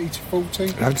 30 to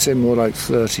 40? I'd say more like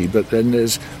 30, but then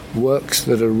there's works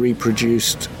that are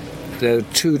reproduced. They're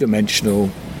two-dimensional.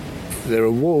 There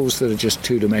are walls that are just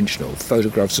two-dimensional,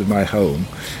 photographs of my home.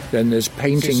 Then there's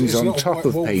paintings on top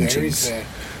of paintings. There, is there,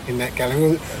 in that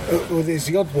gallery? Well, there's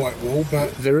the odd white wall,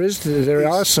 but... There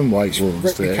are some white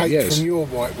walls there, yes. From your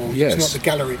white wall. Yes. It's not the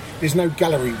gallery. There's no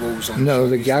gallery walls on No,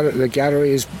 the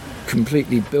gallery is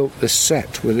completely built the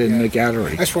set within the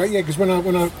gallery. That's right, yeah, because when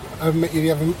I met you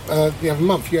the other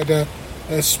month, you had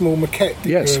a small maquette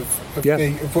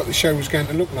of what the show was going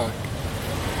to look like.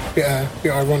 Bit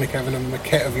ironic having a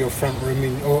maquette of your front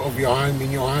room or of your home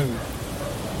in your home.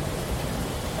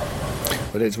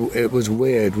 But it was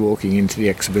weird walking into the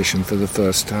exhibition for the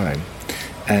first time,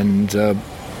 and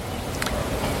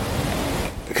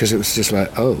because it was just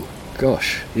like, oh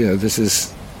gosh, this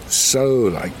is so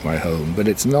like my home, but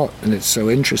it's not, and it's so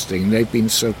interesting. They've been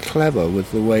so clever with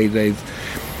the way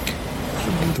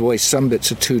some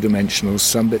bits are two-dimensional,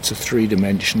 some bits are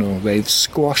three-dimensional. They've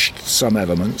squashed some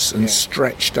elements and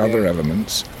stretched other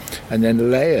elements, and then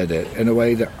layered it in a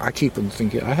way that I keep on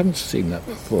thinking, I haven't seen that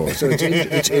before. So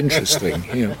it's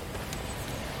interesting,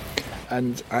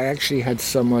 And I actually had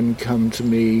someone come to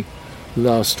me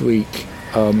last week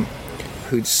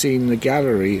who'd seen the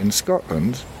gallery in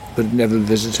Scotland, but had never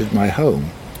visited my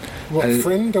home. What, a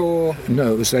friend or...?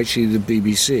 No, it was actually the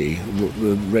BBC,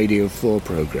 the Radio 4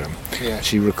 programme. Yeah.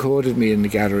 She recorded me in the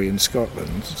gallery in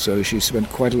Scotland, so she spent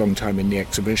quite a long time in the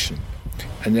exhibition,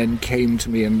 and then came to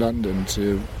me in London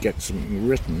to get something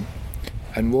written,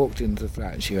 and walked into the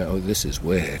flat, and she went, "Oh, this is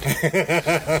weird."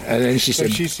 And then she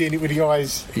said... she's seeing it with the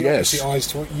eyes, opposite eyes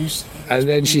to what you see. And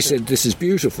then she said, "This is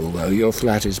beautiful, though. Your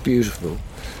flat is beautiful."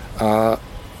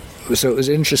 So it was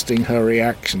interesting, her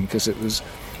reaction, because it was...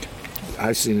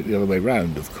 I've seen it the other way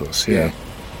round, of course, yeah.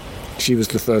 She was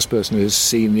the first person who has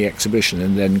seen the exhibition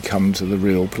and then come to the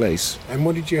real place. And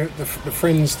what did the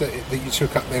friends that you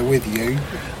took up there with you?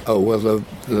 Oh, well,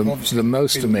 the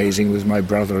most amazing was my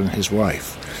brother and his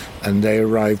wife. And they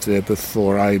arrived there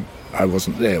before I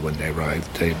wasn't there when they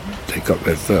arrived. They got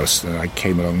there first, and I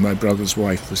came along. My brother's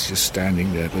wife was just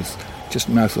standing there with... just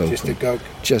mouth open. Just agog.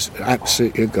 Just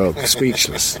absolutely agog,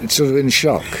 speechless. It's sort of in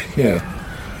shock, yeah.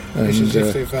 And, it's as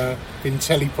if they've been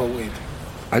teleported.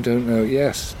 I don't know,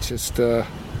 yes, just... I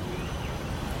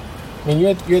mean, you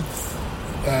had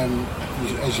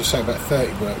as you say, about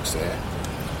 30 works there.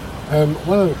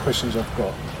 One of the questions I've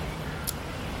got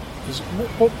is,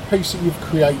 what piece that you've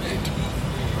created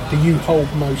do you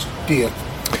hold most dear?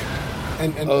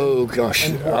 Oh, gosh.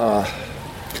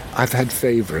 I've had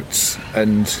favourites,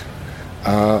 and...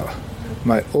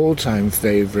 my all-time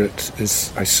favourite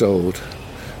is I sold,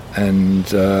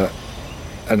 and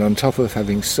on top of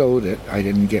having sold it, I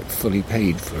didn't get fully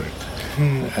paid for it.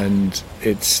 And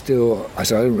it's still...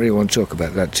 So I don't really want to talk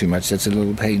about that too much. That's a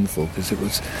little painful, because it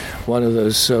was one of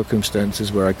those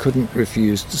circumstances where I couldn't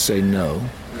refuse to say no,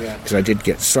 because I did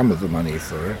get some of the money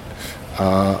for it,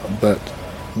 but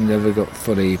never got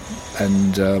fully,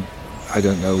 and I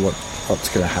don't know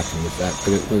what's going to happen with that,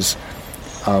 but it was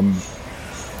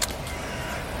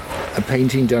a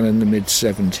painting done in the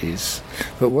mid-70s.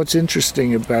 But what's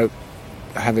interesting about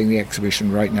having the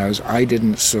exhibition right now is I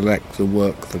didn't select the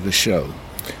work for the show.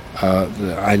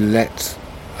 I let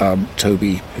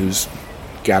Toby, whose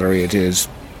gallery it is,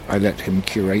 I let him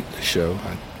curate the show.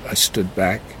 I stood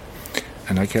back,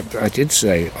 and I did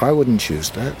say, I wouldn't choose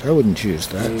that, I wouldn't choose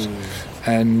that.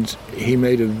 And he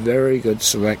made a very good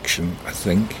selection, I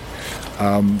think.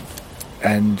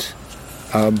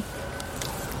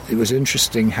 It was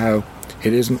interesting how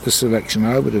it isn't the selection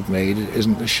I would have made, it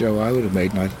isn't the show I would have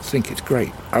made, and I think it's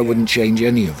great. I wouldn't change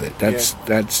any of it.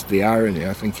 That's the irony.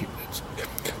 I think it's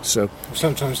so.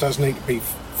 Sometimes it does need to be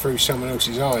through someone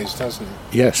else's eyes, doesn't it?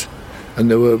 Yes, and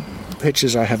there were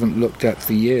pictures I haven't looked at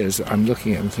for years that I'm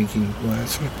looking at and thinking, well,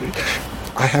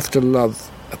 I have to love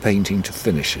a painting to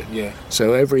finish it. Yeah.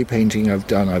 So every painting I've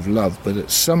done I've loved, but at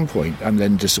some point I'm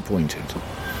then disappointed.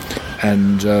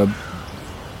 And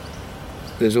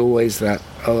there's always that,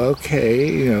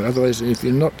 okay, otherwise if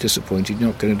you're not disappointed,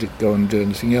 you're not going to go and do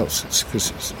anything else. It's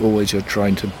because it's always you're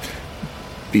trying to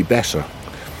be better.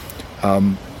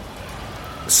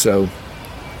 So...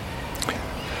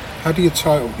 How do you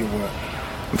title your work?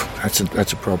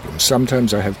 That's a problem.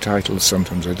 Sometimes I have titles,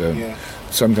 sometimes I don't. Yeah.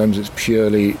 Sometimes it's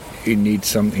purely you need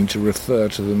something to refer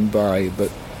to them by, but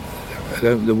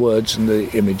the words and the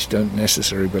image don't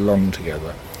necessarily belong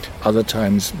together. Other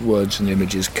times words and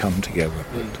images come together.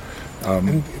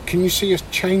 And can you see us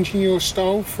changing your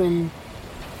style from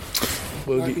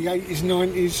the 80s,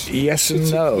 90s? Yes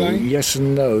and no. Today? Yes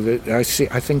and no. I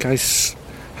think I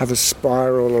have a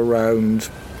spiral around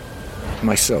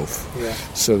myself,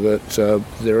 so that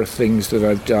there are things that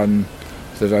I've done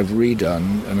that I've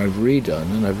redone and I've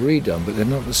redone and I've redone, but they're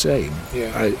not the same.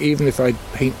 Even if I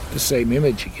paint the same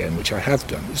image again, which I have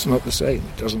done, it's not the same.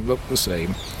 It doesn't look the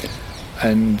same,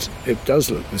 and it does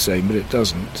look the same, but it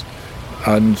doesn't.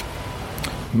 And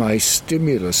my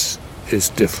stimulus is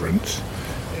different.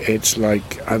 It's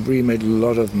like I've remade a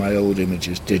lot of my old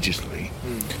images digitally,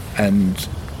 and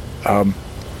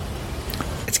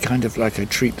it's kind of like I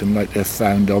treat them like they're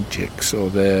found objects, or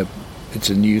it's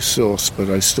a new source, but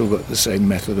I've still got the same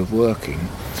method of working.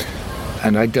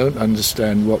 And I don't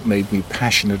understand what made me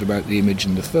passionate about the image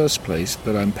in the first place,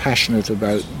 but I'm passionate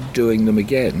about doing them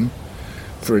again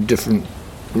for a different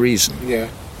reason. Yeah.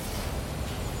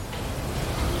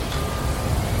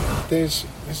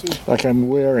 Like I'm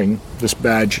wearing this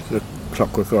badge, the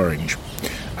Clockwork Orange.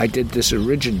 I did this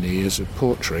originally as a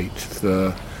portrait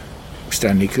for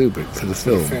Stanley Kubrick for the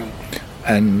film.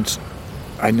 And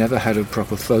I never had a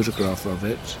proper photograph of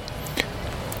it.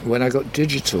 When I got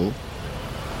digital,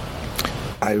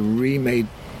 I redrew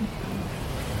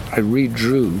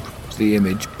the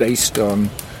image based on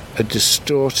a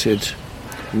distorted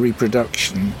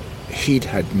reproduction he'd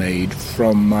had made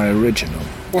from my original.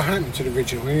 What happened to the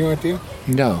original? Any idea?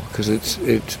 No, because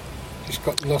it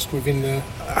got lost within the...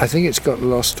 I think it's got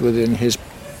lost within his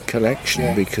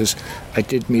collection, because I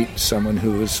did meet someone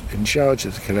who was in charge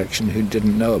of the collection who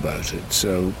didn't know about it,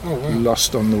 so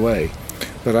lost on the way.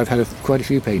 But I've had quite a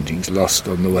few paintings lost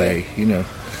on the way,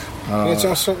 I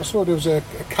saw there was a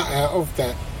cutout of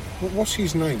that. What's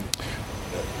his name?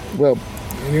 Well,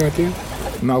 any idea?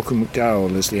 Malcolm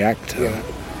McDowell is the actor,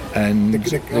 and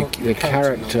the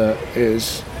character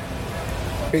is...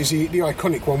 Is the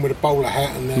iconic one with a bowler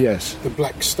hat and the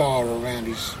black star around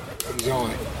his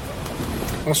eye.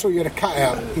 I saw you had a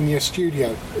cutout in your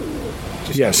studio.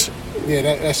 That's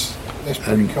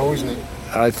pretty cool, isn't it?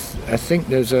 I think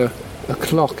there's a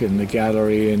clock in the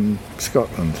gallery in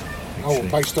Scotland. Actually. Oh,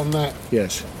 based on that?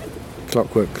 Yes,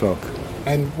 Clockwork Clock.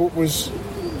 And what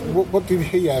did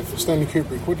he have, Stanley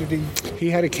Kubrick? What did he... He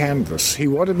had a canvas. He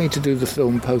wanted me to do the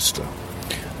film poster.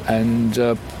 And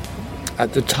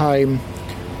at the time,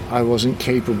 I wasn't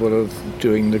capable of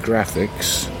doing the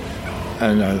graphics.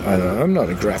 And I'm not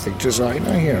a graphic designer,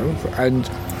 And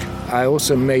I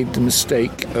also made the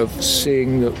mistake of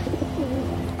seeing that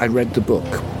I read the book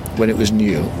when it was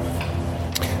new.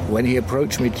 When he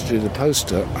approached me to do the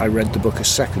poster, I read the book a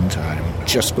second time,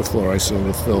 just before I saw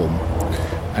the film.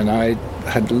 And I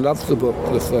had loved the book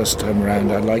the first time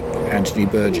around. I liked Anthony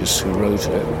Burgess, who wrote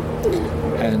it.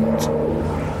 And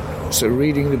so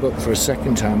reading the book for a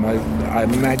second time, I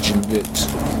imagined it.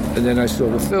 And then I saw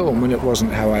the film, and it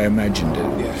wasn't how I imagined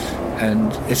it. Yes.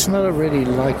 And it's not a really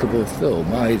likeable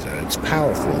film either. It's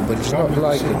powerful, but it's not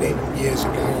likeable. Years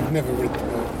ago, I've never read the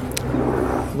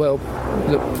book. Well,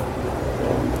 look...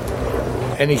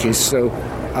 Any case, so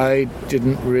I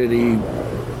didn't really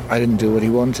I didn't do what he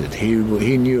wanted. He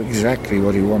knew exactly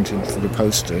what he wanted for the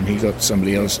poster, and he got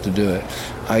somebody else to do it.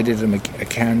 I did him a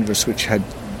canvas which had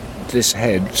this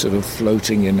head sort of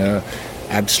floating in a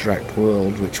abstract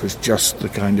world, which was just the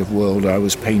kind of world I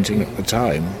was painting at the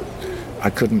time. I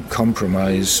couldn't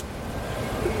compromise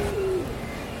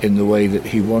in the way that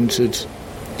he wanted.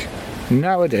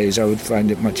 Nowadays, I would find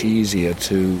it much easier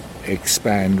to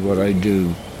expand what I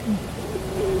do.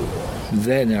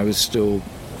 Then I was still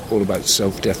all about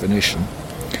self-definition,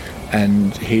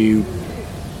 and he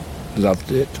loved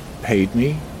it, paid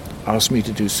me, asked me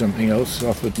to do something else,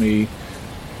 offered me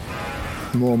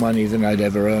more money than I'd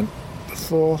ever earned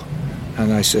before,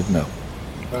 and I said no.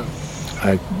 Wow.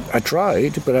 I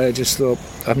tried, but I just thought,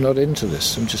 I'm not into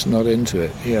this. I'm just not into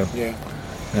it. Yeah.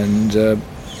 And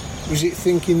was it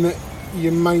thinking that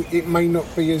it may not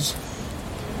be as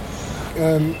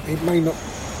it may not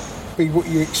be what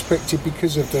you expected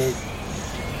because of the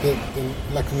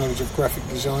lack of knowledge of graphic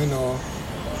design, or?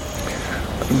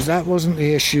 That wasn't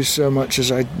the issue so much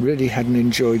as I really hadn't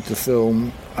enjoyed the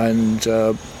film, and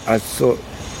I thought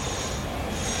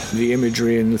the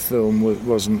imagery in the film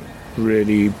wasn't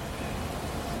really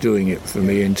doing it for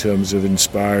me in terms of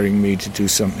inspiring me to do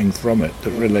something from it that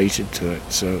related to it.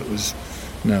 So it was,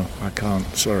 no, I can't,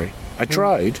 sorry. I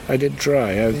tried, I did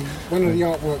try. One of the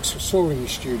artworks I saw in the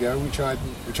studio, which I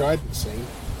hadn't seen,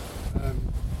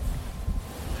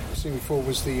 seen before,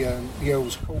 was the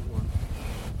Earl's Court one.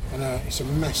 And it's a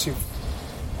massive,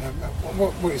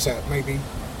 what is that, maybe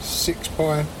 6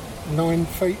 by 9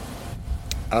 feet?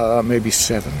 Maybe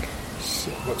 7.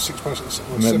 6 by 6,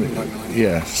 or 7 by 9?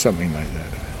 Yeah, something like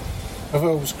that. Of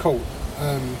Earl's Court.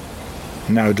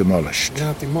 Now demolished.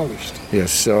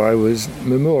 Yes, so I was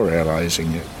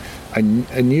memorialising it. I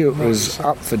knew it was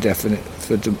up for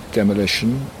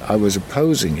demolition. I was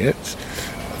opposing it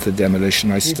for demolition.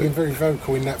 You've been very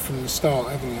vocal in that from the start,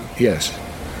 haven't you? Yes.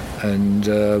 And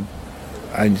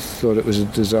I thought it was a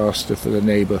disaster for the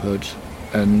neighbourhood.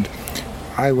 And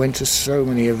I went to so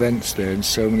many events there and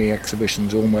so many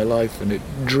exhibitions all my life, and it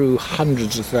drew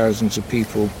hundreds of thousands of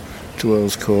people to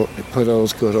Earl's Court. It put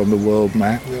Earl's Court on the world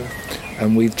map,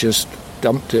 and we've just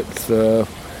dumped it for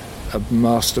a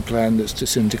master plan that's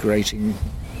disintegrating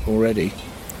already.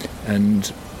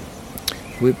 And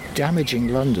we're damaging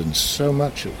London so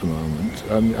much at the moment.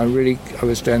 I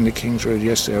was down the King's Road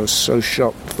yesterday. I was so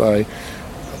shocked by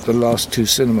the last 2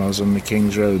 cinemas on the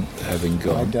King's Road having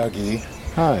gone. Hi, Dougie.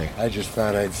 Hi. I just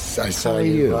thought I saw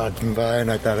you walking by, and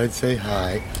I thought I'd say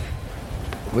hi.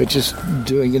 We're just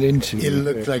doing an interview. It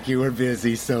looked like you were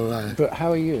busy, so... But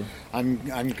how are you? I'm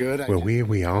good. Well, here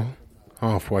we are,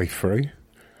 halfway through.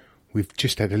 We've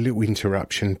just had a little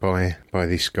interruption by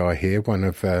this guy here, one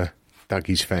of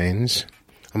Dougie's fans.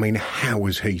 I mean, how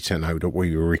was he to know that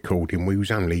we were recording? We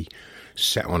was only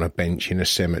sat on a bench in a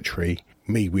cemetery,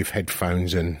 me with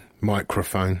headphones and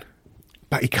microphone.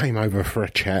 But he came over for a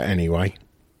chat anyway.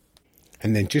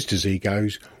 And then just as he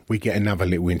goes, we get another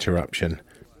little interruption.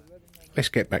 Let's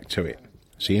get back to it.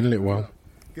 See you in a little while.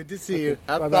 Good to see you.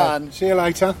 Have fun. See you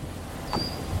later.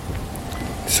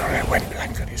 Sorry, I went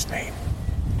blank on his name.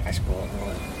 That's quite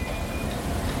right.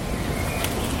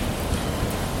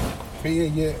 But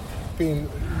yeah, we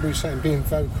were saying being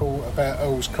vocal about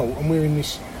Earl's Court, and we're in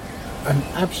this an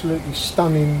absolutely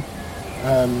stunning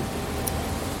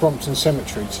Brompton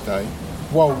Cemetery today.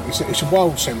 It's a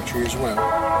wild cemetery as well.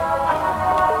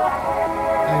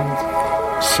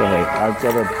 And sorry, I've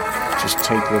got to just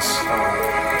take this.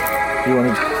 You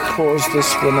want to pause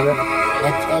this for a minute?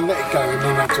 I'll let it go, and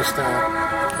then I'll just...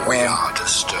 We are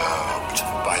disturbed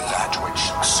by that which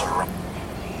surrounds.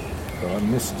 Oh, I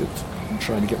missed it. I'm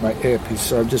trying to get my earpiece,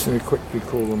 so I'm just going to quickly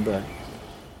call them back.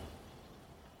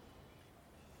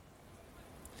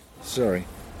 Sorry.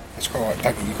 That's quite right,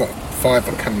 Dougie. You've got a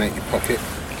fiver coming out your pocket.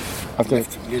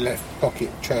 Your left pocket,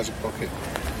 trouser pocket.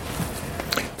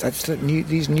 That's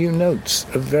these new notes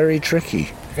are very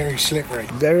tricky. Very slippery.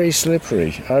 Very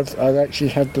slippery. I've actually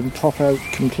had them pop out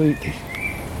completely.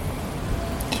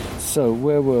 So,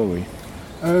 where were we?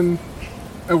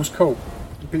 Earl's Court.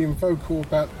 Being vocal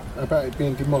about it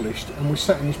being demolished, and we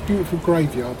sat in this beautiful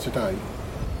graveyard today.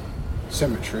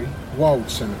 Cemetery, wild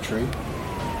cemetery.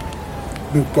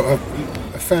 We've got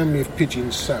a family of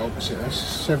pigeons sat opposite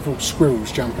us, several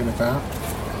squirrels jumping about,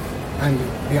 and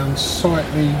the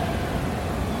unsightly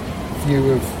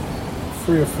view of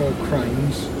 3 or 4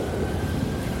 cranes.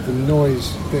 The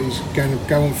noise that is going to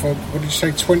go on for, what did you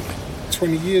say,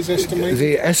 20 years estimated?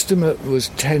 The estimate was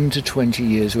 10 to 20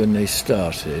 years when they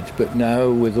started, but now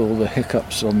with all the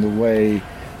hiccups on the way,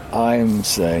 I'm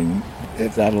saying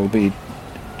that'll be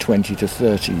 20 to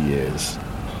 30 years.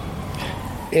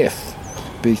 If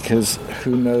because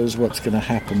who knows what's going to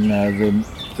happen now.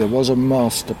 There was a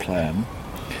master plan,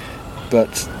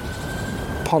 but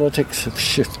politics have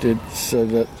shifted so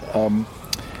that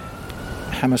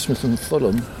Hammersmith and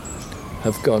Fulham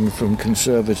have gone from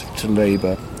Conservative to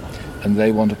Labour, and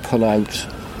they want to pull out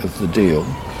of the deal.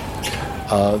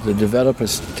 The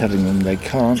developers telling them they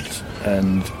can't,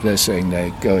 and they're saying they're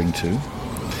going to.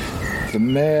 The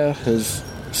mayor has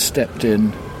stepped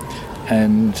in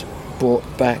and bought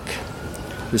back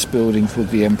this building called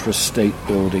the Empress State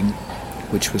Building,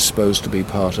 which was supposed to be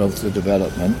part of the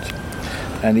development.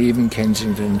 And even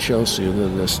Kensington and Chelsea,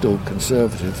 although they're still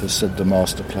Conservative, has said the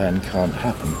master plan can't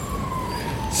happen.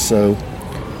 So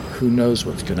who knows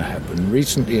what's going to happen.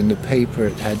 Recently in the paper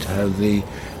it had how the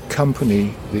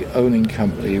company, the owning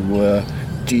company, were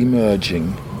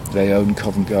demerging. They own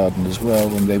Covent Garden as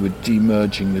well, and they were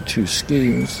demerging the two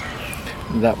schemes.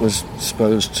 That was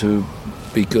supposed to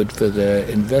be good for their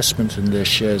investment, and their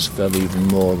shares fell even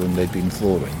more than they'd been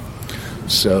falling.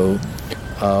 So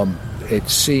it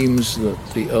seems that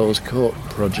the Earl's Court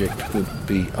project would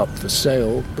be up for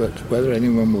sale, but whether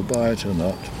anyone will buy it or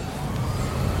not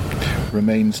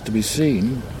remains to be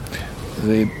seen.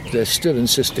 They're still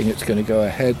insisting it's going to go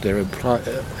ahead. They're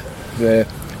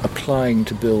applying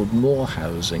to build more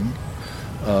housing,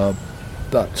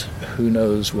 but who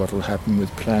knows what will happen with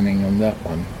planning on that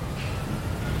one.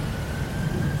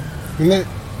 And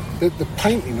the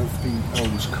painting of the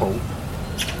Earl's Court,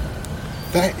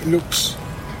 that looks,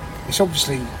 it's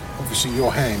obviously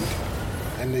your hand,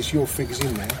 and there's your figures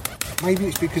in there. Maybe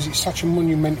it's because it's such a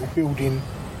monumental building,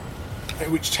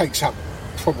 which takes up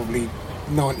probably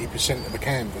 90% of the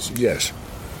canvas. Yes.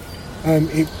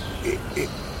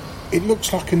 It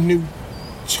looks like a new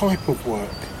type of work.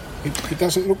 It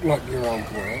doesn't look like your old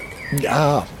work.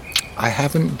 I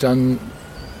haven't done...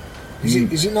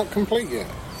 Is it not complete yet?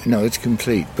 No, it's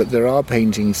complete, but there are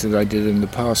paintings that I did in the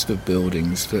past of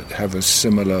buildings that have a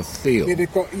similar feel. Yeah,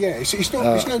 they've got. Yeah, it's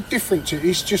no different to it.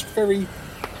 It's just very.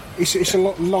 It's a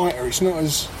lot lighter. It's not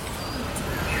as.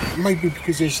 Maybe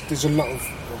because there's a lot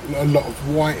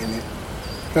of white in it,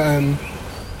 but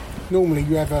normally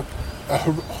you have a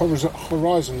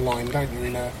horizon line, don't you?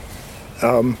 In a.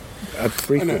 I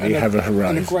frequently have a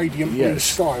horizon and a gradient blue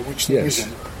sky, which there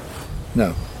isn't.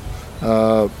 No.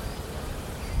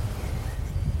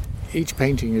 Each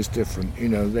painting is different,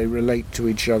 they relate to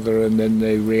each other and then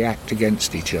they react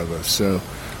against each other. So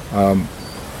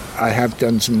I have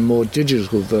done some more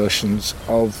digital versions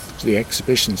of the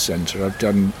exhibition centre. I've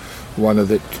done one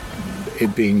of it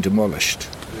being demolished,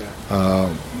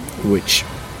 which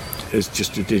is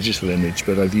just a digital image,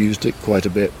 but I've used it quite a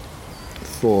bit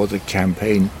for the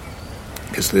campaign,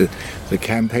 because the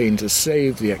campaign to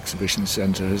save the exhibition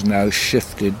centre has now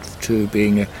shifted to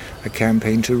being a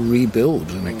campaign to rebuild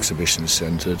an exhibition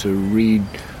centre,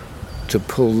 to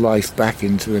pull life back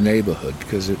into the neighbourhood,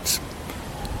 because it's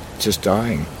just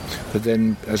dying. But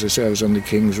then, as I say, I was on the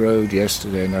King's Road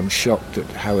yesterday, and I'm shocked at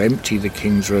how empty the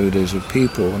King's Road is of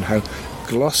people and how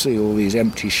glossy all these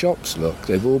empty shops look.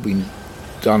 They've all been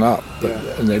done up,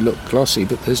 and they look glossy,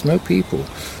 but there's no people.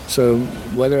 So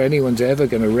whether anyone's ever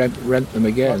going to rent them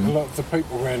again... A lot of the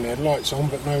people around there, lights on,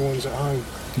 but no one's at home.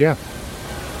 Yeah.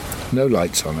 No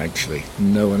lights on, actually.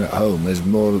 No one at home. There's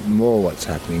more what's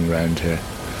happening around here.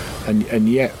 And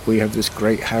yet we have this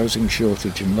great housing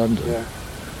shortage in London. Yeah.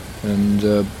 And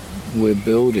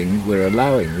we're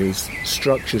allowing these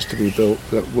structures to be built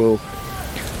that will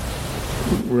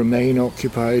remain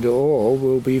occupied or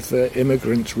will be for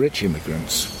immigrants, rich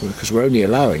immigrants, because we're only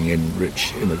allowing in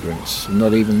rich immigrants,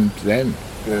 not even then.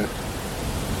 Yeah.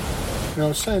 I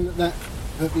was saying that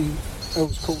the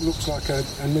Earl's Court looks like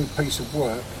a new piece of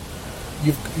work.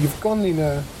 You've gone in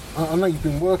I know you've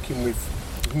been working with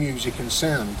music and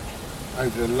sound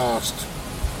over the last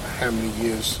how many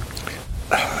years?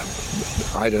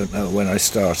 I don't know when I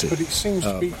started. But it seems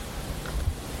to be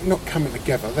not coming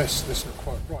together. That's not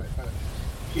quite right. But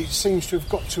it seems to have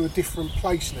got to a different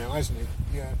place now, hasn't it?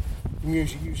 Yeah, the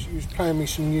music. You was playing me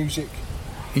some music.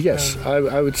 Yes,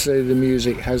 I would say the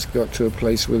music has got to a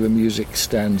place where the music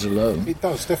stands alone. It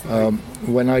does, definitely.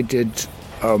 When I did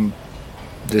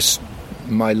this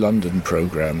My London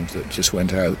programme that just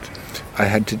went out, I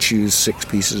had to choose 6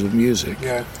 pieces of music.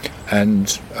 Yeah.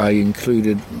 And I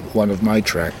included one of my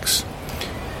tracks,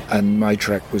 and my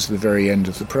track was the very end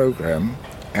of the programme,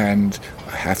 and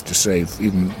I have to say,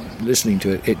 even listening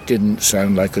to it, it didn't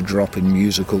sound like a drop in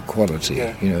musical quality.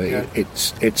 Yeah.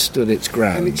 It stood its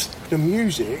ground. And the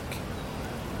music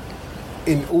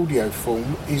in audio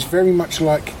form is very much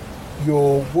like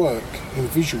your work in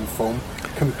visual form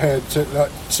compared to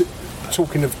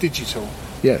talking of digital.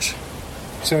 Yes.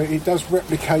 So it does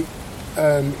replicate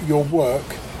your work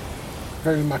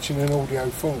very much in an audio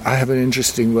form. I have an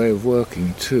interesting way of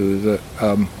working too, that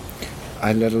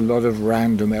I let a lot of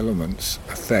random elements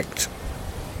affect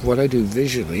what I do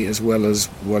visually as well as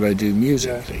what I do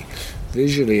musically. Yeah.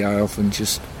 Visually, I often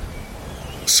just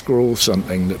scrawl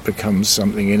something that becomes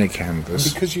something in a canvas.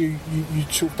 And because you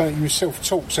you're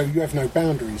self-taught, so you have no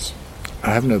boundaries. I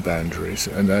have no boundaries,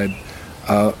 and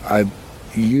I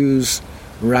use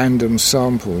random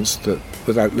samples that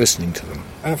without listening to them.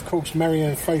 And of course,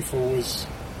 Marianne Faithfull was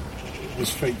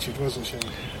featured, wasn't she?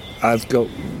 I've got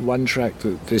one track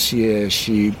that this year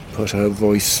she put her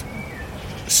voice,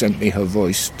 sent me her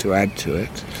voice to add to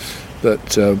it,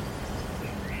 but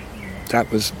that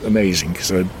was amazing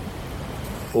because I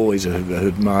always had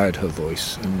admired her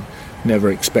voice and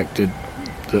never expected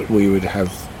that we would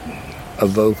have a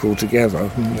vocal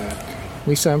together. Yeah.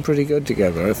 We sound pretty good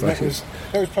together. That was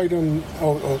played on.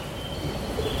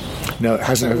 No, it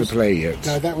hasn't had a play yet.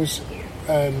 No, that was.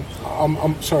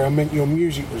 I'm sorry. I meant your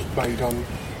music was played on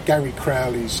Gary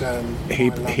Crowley's.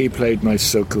 He played my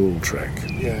So Cool track.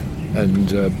 Yeah.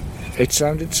 And it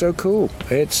sounded so cool.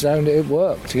 It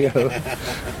worked. You know.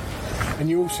 And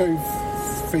you also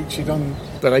featured on.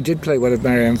 But I did play one of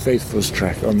Marianne Faithfull's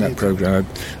track on that programme.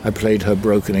 I played her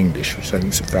Broken English, which I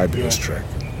think is a fabulous track.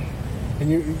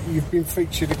 And you've been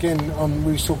featured again on,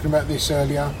 we were talking about this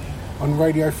earlier, on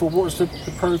Radio 4. What was the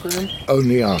programme?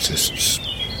 Only Artists.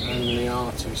 Only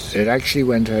Artists. It actually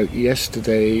went out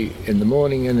yesterday in the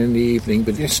morning and in the evening,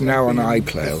 but it's now on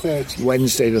iPlayer,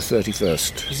 Wednesday the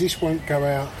 31st. Because this won't go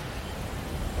out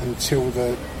until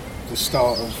the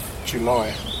start of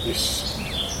July, this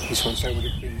one, so it would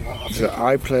have been... The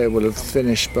iPlayer will have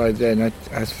finished by then.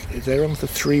 They're on for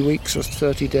 3 weeks or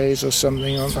 30 days or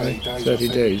something, aren't they? 30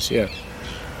 days, yeah.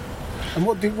 And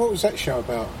what was that show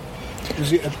about?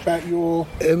 Was it about your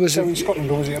show in Scotland,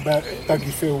 or was it about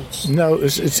Dougie Fields? No,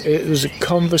 it was a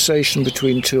conversation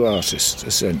between two artists,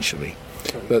 essentially.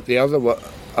 Sorry. But the other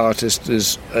artist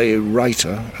is a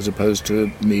writer, as opposed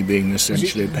to me being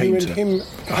essentially a painter. You and him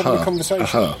having a conversation?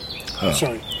 Her.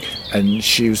 Sorry. And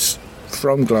she was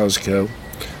from Glasgow,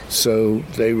 so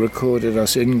they recorded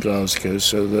us in Glasgow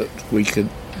so that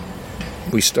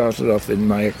we started off in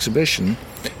my exhibition,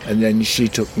 and then she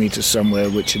took me to somewhere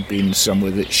which had been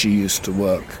somewhere that she used to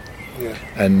work. Yeah.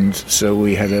 And so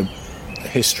we had a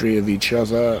history of each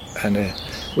other, and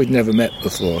we'd never met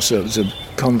before, so it was a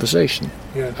conversation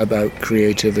about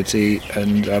creativity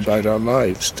and about our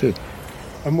lives too.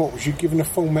 And what, was you given a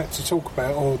format to talk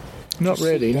about, or... Not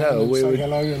really, no. We would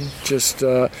just.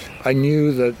 I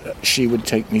knew that she would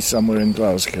take me somewhere in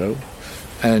Glasgow,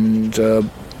 and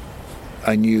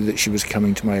I knew that she was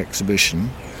coming to my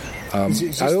exhibition.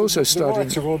 I also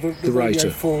started the writer.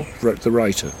 The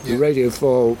writer. Yeah. The Radio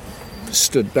 4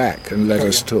 stood back and let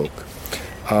us talk.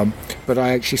 But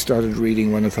I actually started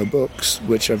reading one of her books,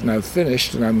 which I've now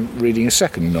finished, and I'm reading a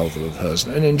second novel of hers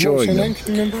and enjoying them. What's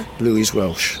her name? Can you remember? Louise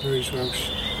Welsh. Louise Welsh.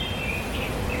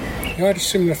 I had a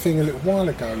similar thing a little while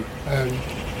ago. It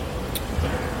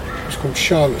was called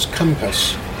Charlotte's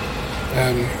Compass.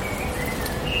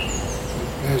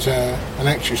 There's an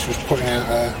actress was putting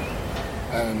out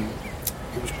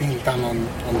it was being done on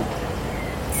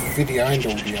video and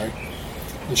audio,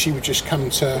 and she would just come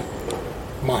to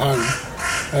my home.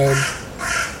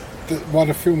 While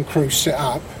the film crew set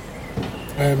up,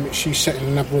 she sat in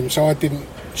another room, so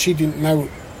she didn't know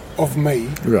of me.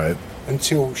 Right.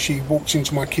 Until she walked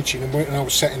into my kitchen and I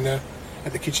was sat at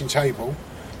the kitchen table,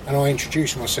 and I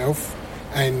introduced myself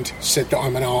and said that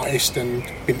I'm an artist and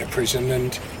been to prison,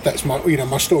 and that's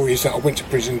my story is that I went to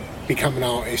prison, become an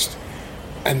artist,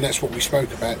 and that's what we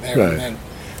spoke about there and then.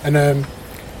 And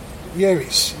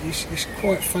it's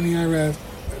quite funny how a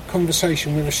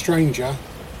conversation with a stranger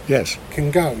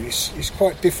can go. It's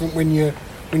quite different when you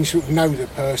sort of know the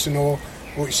person, or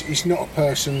it's not a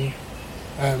person.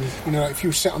 If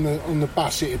you sat on the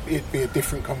bus, it'd be a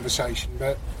different conversation.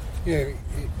 But it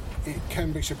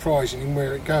can be surprising in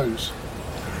where it goes.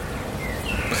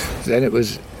 Then it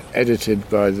was edited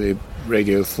by the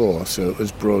Radio 4, so it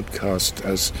was broadcast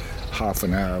as half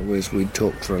an hour, whereas we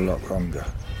talked for a lot longer.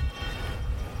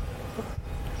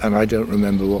 And I don't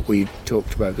remember what we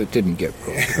talked about that didn't get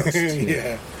broadcast.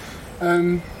 Yeah.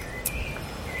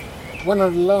 One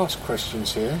of the last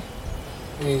questions here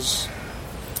is...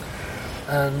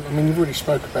 you've already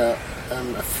spoke about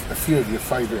a few of your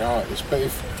favourite artists, but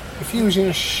if you was in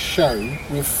a show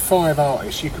with 5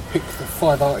 artists, you could pick the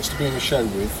 5 artists to be in a show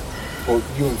with, or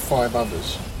you and 5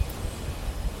 others,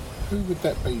 who would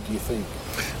that be, do you think?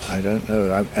 I don't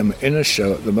know. I'm in a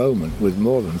show at the moment with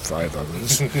more than 5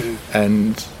 others,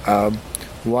 and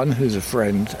one who's a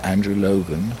friend, Andrew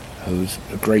Logan, who's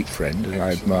a great friend, and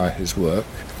I admire his work.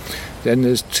 Then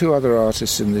there's 2 other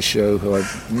artists in the show who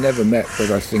I've never met but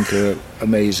I think are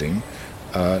amazing,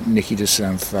 Nicky de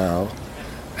Saint-Phal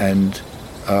and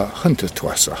Hunter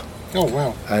Twasser. Oh,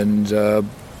 wow. And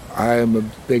I am a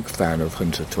big fan of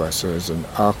Hunter Twasser as an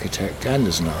architect and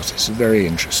as an artist. Very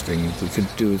interesting. We could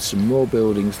do some more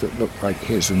buildings that look like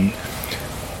his, and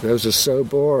those are so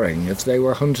boring. If they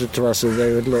were Hunter Twasser,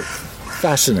 they would look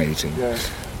fascinating. Yeah.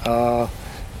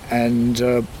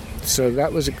 So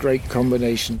that was a great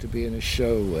combination to be in a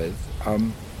show with.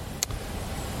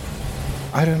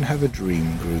 I don't have a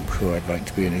dream group who I'd like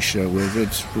to be in a show with.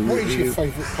 What is your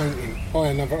favourite painting by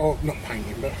another, or not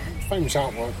painting, but famous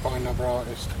artwork by another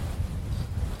artist?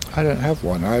 I don't have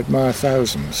one. I admire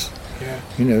thousands. Yeah.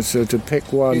 You know, so to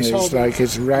pick one is like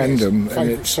it's random. It's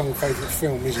favourite song, favourite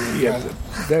film, isn't it? Yeah,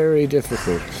 very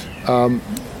difficult.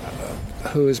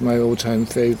 Who is my all-time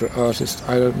favourite artist?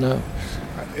 I don't know.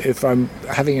 If I'm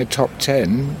having a top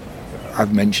 10,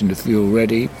 I've mentioned a few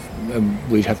already.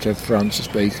 We'd have to have Francis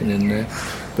Bacon in there,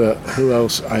 but who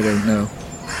else? I don't know.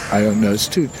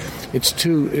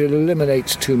 It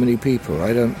eliminates too many people.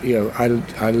 I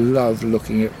love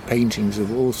looking at paintings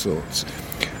of all sorts.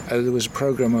 There was a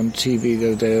program on TV the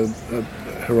other day of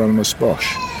Hieronymus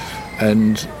Bosch,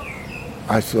 and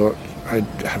I thought, I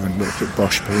haven't looked at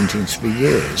Bosch paintings for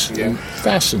years. Yeah. And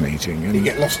fascinating. And you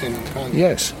get lost in them, can't you?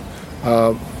 Yes.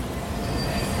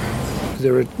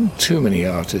 There are too many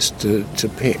artists to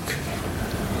pick.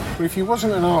 But if you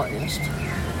wasn't an artist,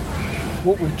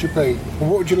 what would you be? Or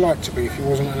what would you like to be if you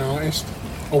wasn't an artist?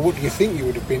 Or what do you think you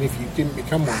would have been if you didn't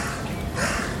become one?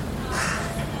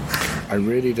 I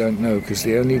really don't know, because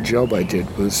the only job I did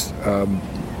was,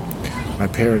 my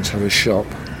parents had a shop.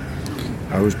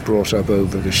 I was brought up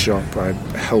over the shop. I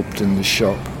helped in the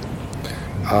shop.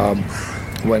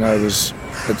 When I was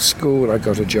at school, I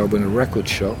got a job in a record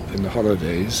shop in the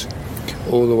holidays.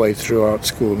 All the way through art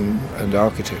school and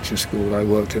architecture school, I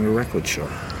worked in a record shop.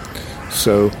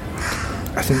 So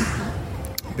I think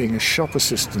being a shop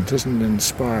assistant isn't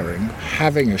inspiring.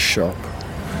 Having a shop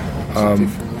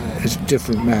is a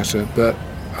different matter, but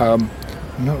I'm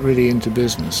not really into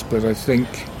business. But I think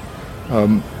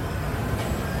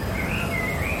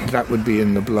that would be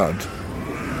in the blood.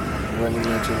 Well,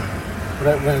 imagine. Well,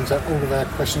 that rounds up all of our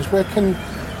questions. Where can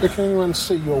anyone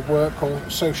see your work, or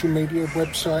social media,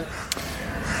 website?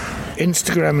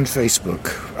 Instagram and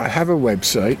Facebook. I have a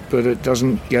website, but it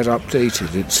doesn't get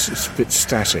updated. It's a bit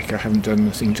static. I haven't done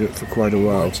anything to it for quite a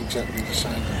while. It's exactly the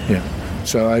same. Yeah.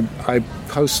 So I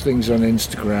post things on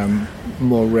Instagram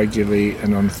more regularly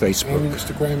and on Facebook. On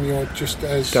Instagram, you're just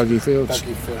as Dougie Fields.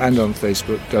 And on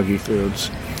Facebook, Dougie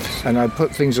Fields. And I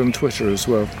put things on Twitter as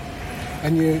well.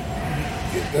 And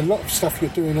a lot of stuff you're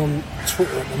doing on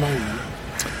Twitter at the moment.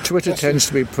 Twitter tends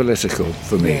to be political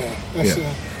for me.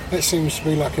 Yeah, that seems to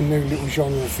be like a new little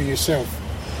genre for yourself.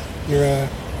 You're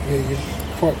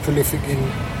quite prolific in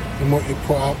what you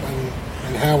put up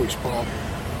and how it's put up.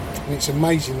 And it's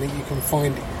amazing that you can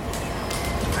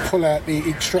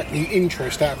extract the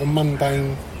interest out of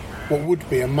what would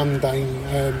be a mundane.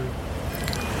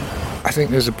 I think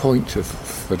there's a point to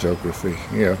photography.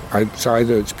 Yeah, it's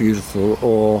either it's beautiful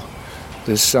or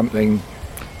there's something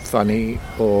funny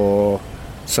or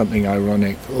something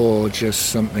ironic or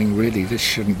just something really this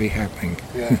shouldn't be happening.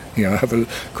 Yeah. I have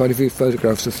quite a few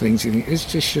photographs of things you think it's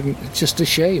just a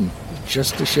shame.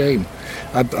 Just a shame.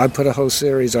 I put a whole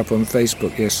series up on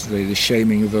Facebook yesterday, the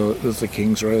shaming of the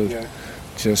King's Road. Yeah.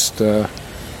 Just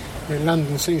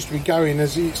London seems to be going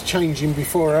as it's changing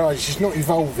before our eyes. It's not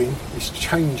evolving, it's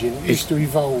changing. It used to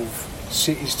evolve.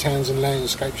 Cities, towns and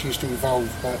landscapes used to evolve,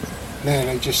 but now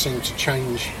they just seem to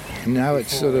change. Now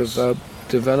it's sort of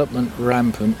development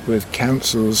rampant with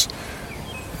councils.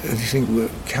 Do you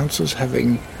think councils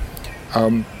having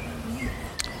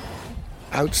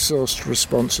outsourced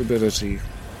responsibility?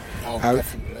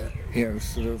 Definitely.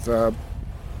 Sort of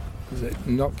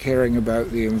not caring about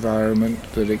the environment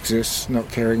that exists, not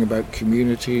caring about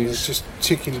communities. It's just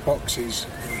ticking boxes.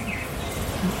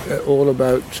 All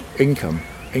about income,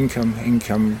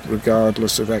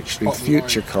 regardless of actually Bottom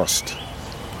future line. cost.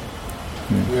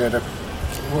 Yeah,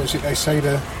 what is it they say,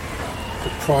 the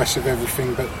price of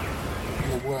everything, but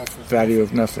the worth of value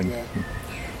of nothing. Yeah.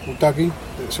 Well, Dougie,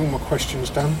 that's all my questions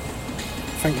done.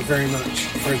 Thank you very much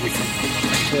for everything.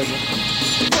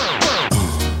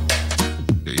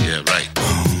 Yeah, right.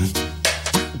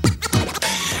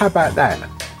 How about that?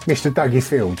 Mr. Dougie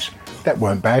Fields. That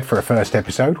weren't bad for a first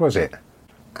episode, was it?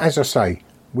 As I say,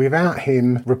 without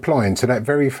him replying to that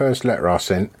very first letter I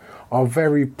sent, I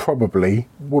very probably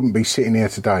wouldn't be sitting here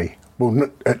today. Well,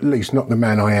 at least not the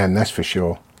man I am, that's for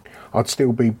sure. I'd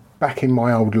still be back in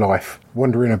my old life,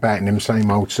 wandering about in them same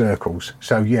old circles.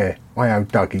 So yeah, I owe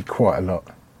Dougie quite a lot.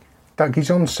 Dougie's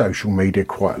on social media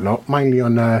quite a lot, mainly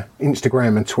on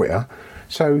Instagram and Twitter.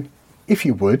 So if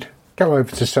you would, go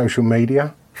over to social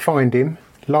media, find him,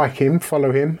 like him,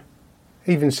 follow him,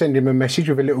 even send him a message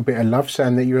with a little bit of love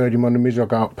saying that you heard him on the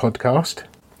Mizog Art podcast.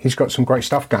 He's got some great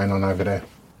stuff going on over there.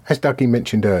 As Dougie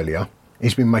mentioned earlier,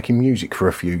 he's been making music for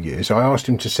a few years. I asked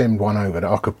him to send one over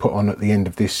that I could put on at the end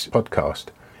of this podcast.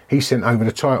 He sent over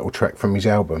the title track from his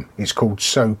album. It's called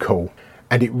So Cool,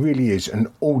 and it really is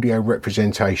an audio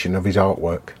representation of his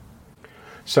artwork.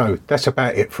 So that's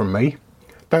about it from me.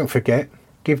 Don't forget,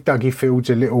 give Dougie Fields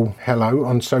a little hello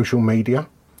on social media.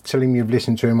 Tell him you've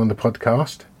listened to him on the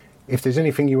podcast. If there's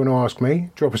anything you want to ask me,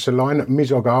 drop us a line at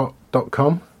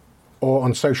mizogart.com or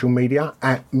on social media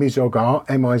at mizogart,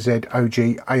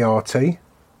 MIZOGART.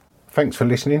 Thanks for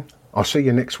listening. I'll see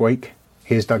you next week.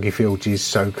 Here's Dougie Fields'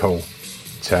 So Cool.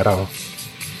 Ta-da.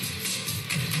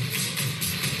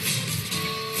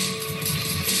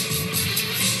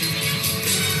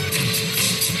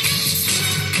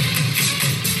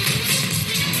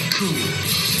 Cool.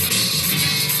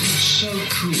 So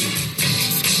cool.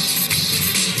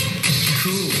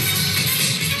 Cool.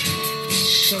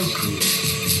 So cool.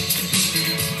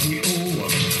 We all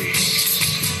want to be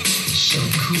so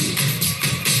cool.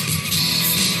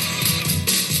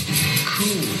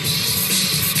 Cool.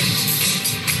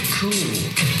 Cool.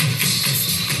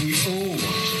 We all want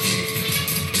to be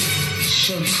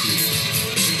so cool.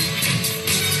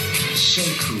 So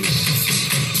cool.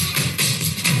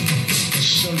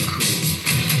 So cool.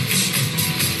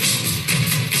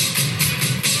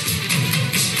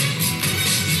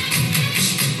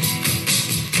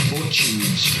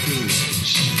 Fortune's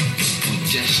fools, or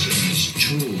destiny's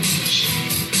tools,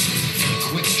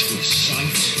 equipped with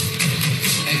sight,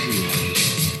 everyone is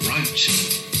right.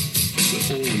 But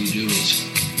all we do is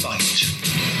fight.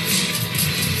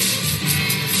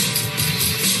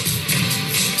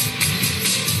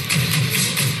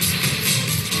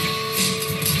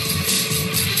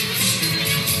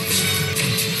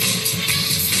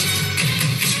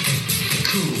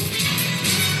 Cool.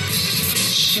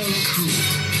 So cool.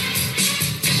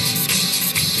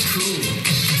 Cool.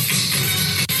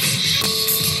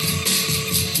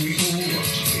 We all want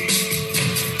to be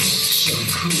so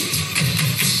cool.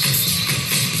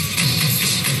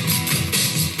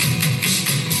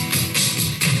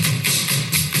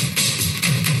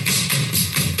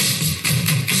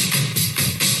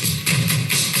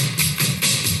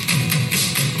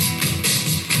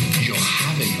 You're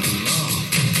having a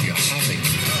laugh. You're having a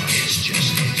laugh. It's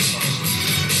just fun.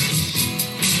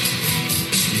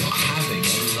 You're having a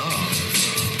laugh.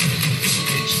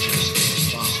 It's just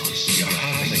fun. You're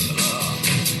having a laugh.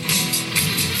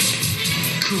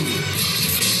 Cool.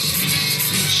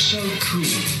 So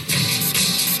cool.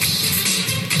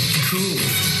 Cool.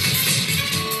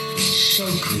 So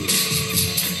cool.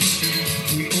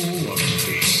 We all want to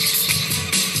be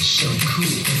so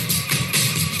cool.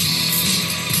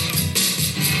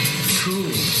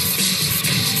 Cool.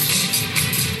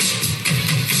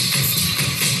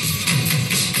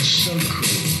 So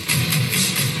cool.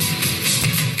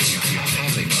 You're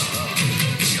having a laugh.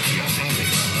 You're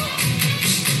having a laugh.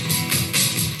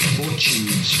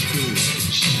 Fortune's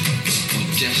fools, or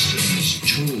destiny's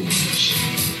tools,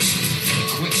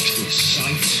 equipped with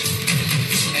sight,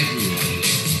 everyone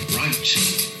is right.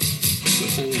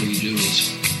 But all we do is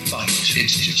fight.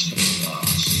 It's just a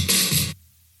farce.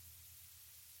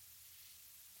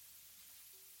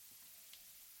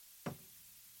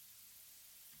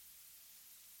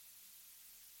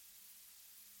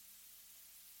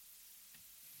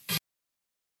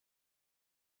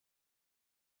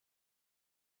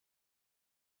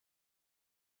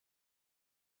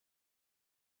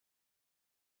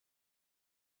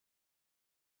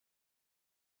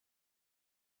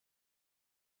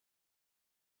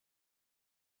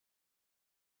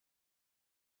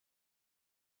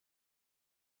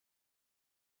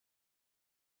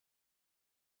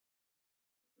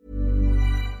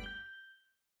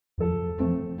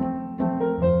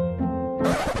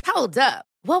 Hold up.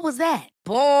 What was that?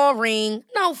 Boring.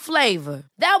 No flavor.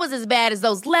 That was as bad as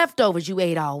those leftovers you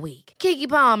ate all week. Keke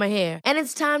Palmer here, and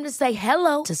it's time to say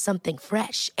hello to something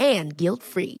fresh and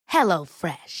guilt-free. Hello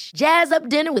Fresh. Jazz up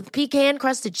dinner with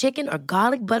pecan-crusted chicken or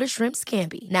garlic butter shrimp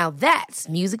scampi. Now that's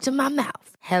music to my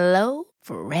mouth. Hello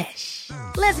Fresh.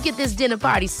 Let's get this dinner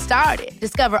party started.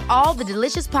 Discover all the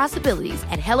delicious possibilities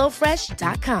at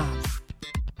hellofresh.com.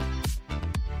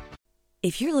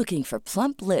 If you're looking for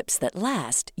plump lips that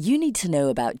last, you need to know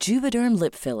about Juvederm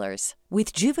lip fillers.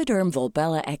 With Juvederm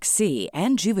Volbella XC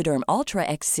and Juvederm Ultra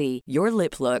XC, your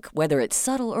lip look, whether it's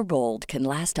subtle or bold, can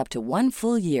last up to 1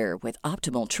 full year with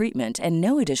optimal treatment and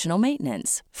no additional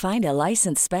maintenance. Find a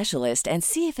licensed specialist and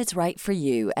see if it's right for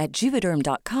you at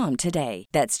Juvederm.com today.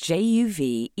 That's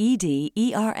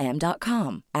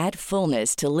JUVEDERM.com. Add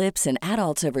fullness to lips in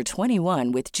adults over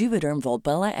 21 with Juvederm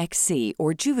Volbella XC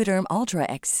or Juvederm Ultra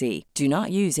XC. Do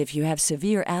not use if you have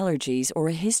severe allergies or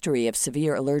a history of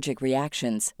severe allergic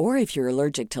reactions, or if you're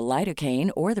allergic to lidocaine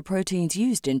or the proteins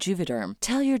used in Juvederm.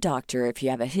 Tell your doctor if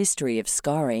you have a history of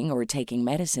scarring or taking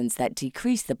medicines that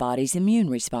decrease the body's immune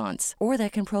response or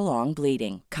that can prolong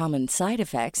bleeding. Common side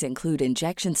effects include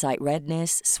injection site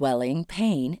redness, swelling,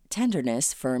 pain,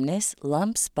 tenderness, firmness,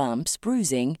 lumps, bumps,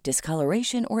 bruising,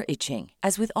 discoloration, or itching.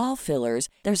 As with all fillers,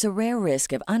 there's a rare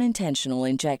risk of unintentional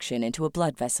injection into a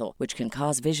blood vessel, which can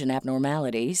cause vision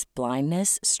abnormalities,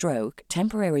 blindness, stroke,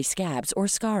 temporary scabs, or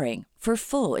scarring. For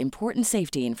full, important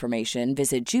safety information,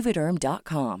 visit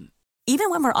Juvederm.com.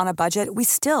 Even when we're on a budget, we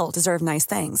still deserve nice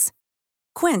things.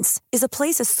 Quince is a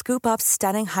place to scoop up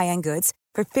stunning high-end goods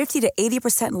for 50 to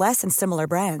 80% less than similar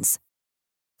brands.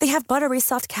 They have buttery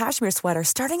soft cashmere sweaters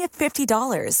starting at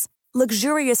 $50,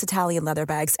 luxurious Italian leather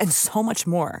bags, and so much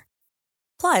more.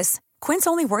 Plus, Quince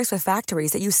only works with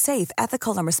factories that use safe,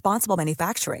 ethical, and responsible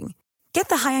manufacturing. Get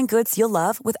the high-end goods you'll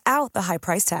love without the high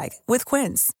price tag with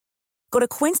Quince. Go to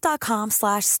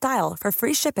quince.com/style for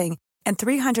free shipping and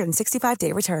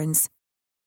 365-day returns.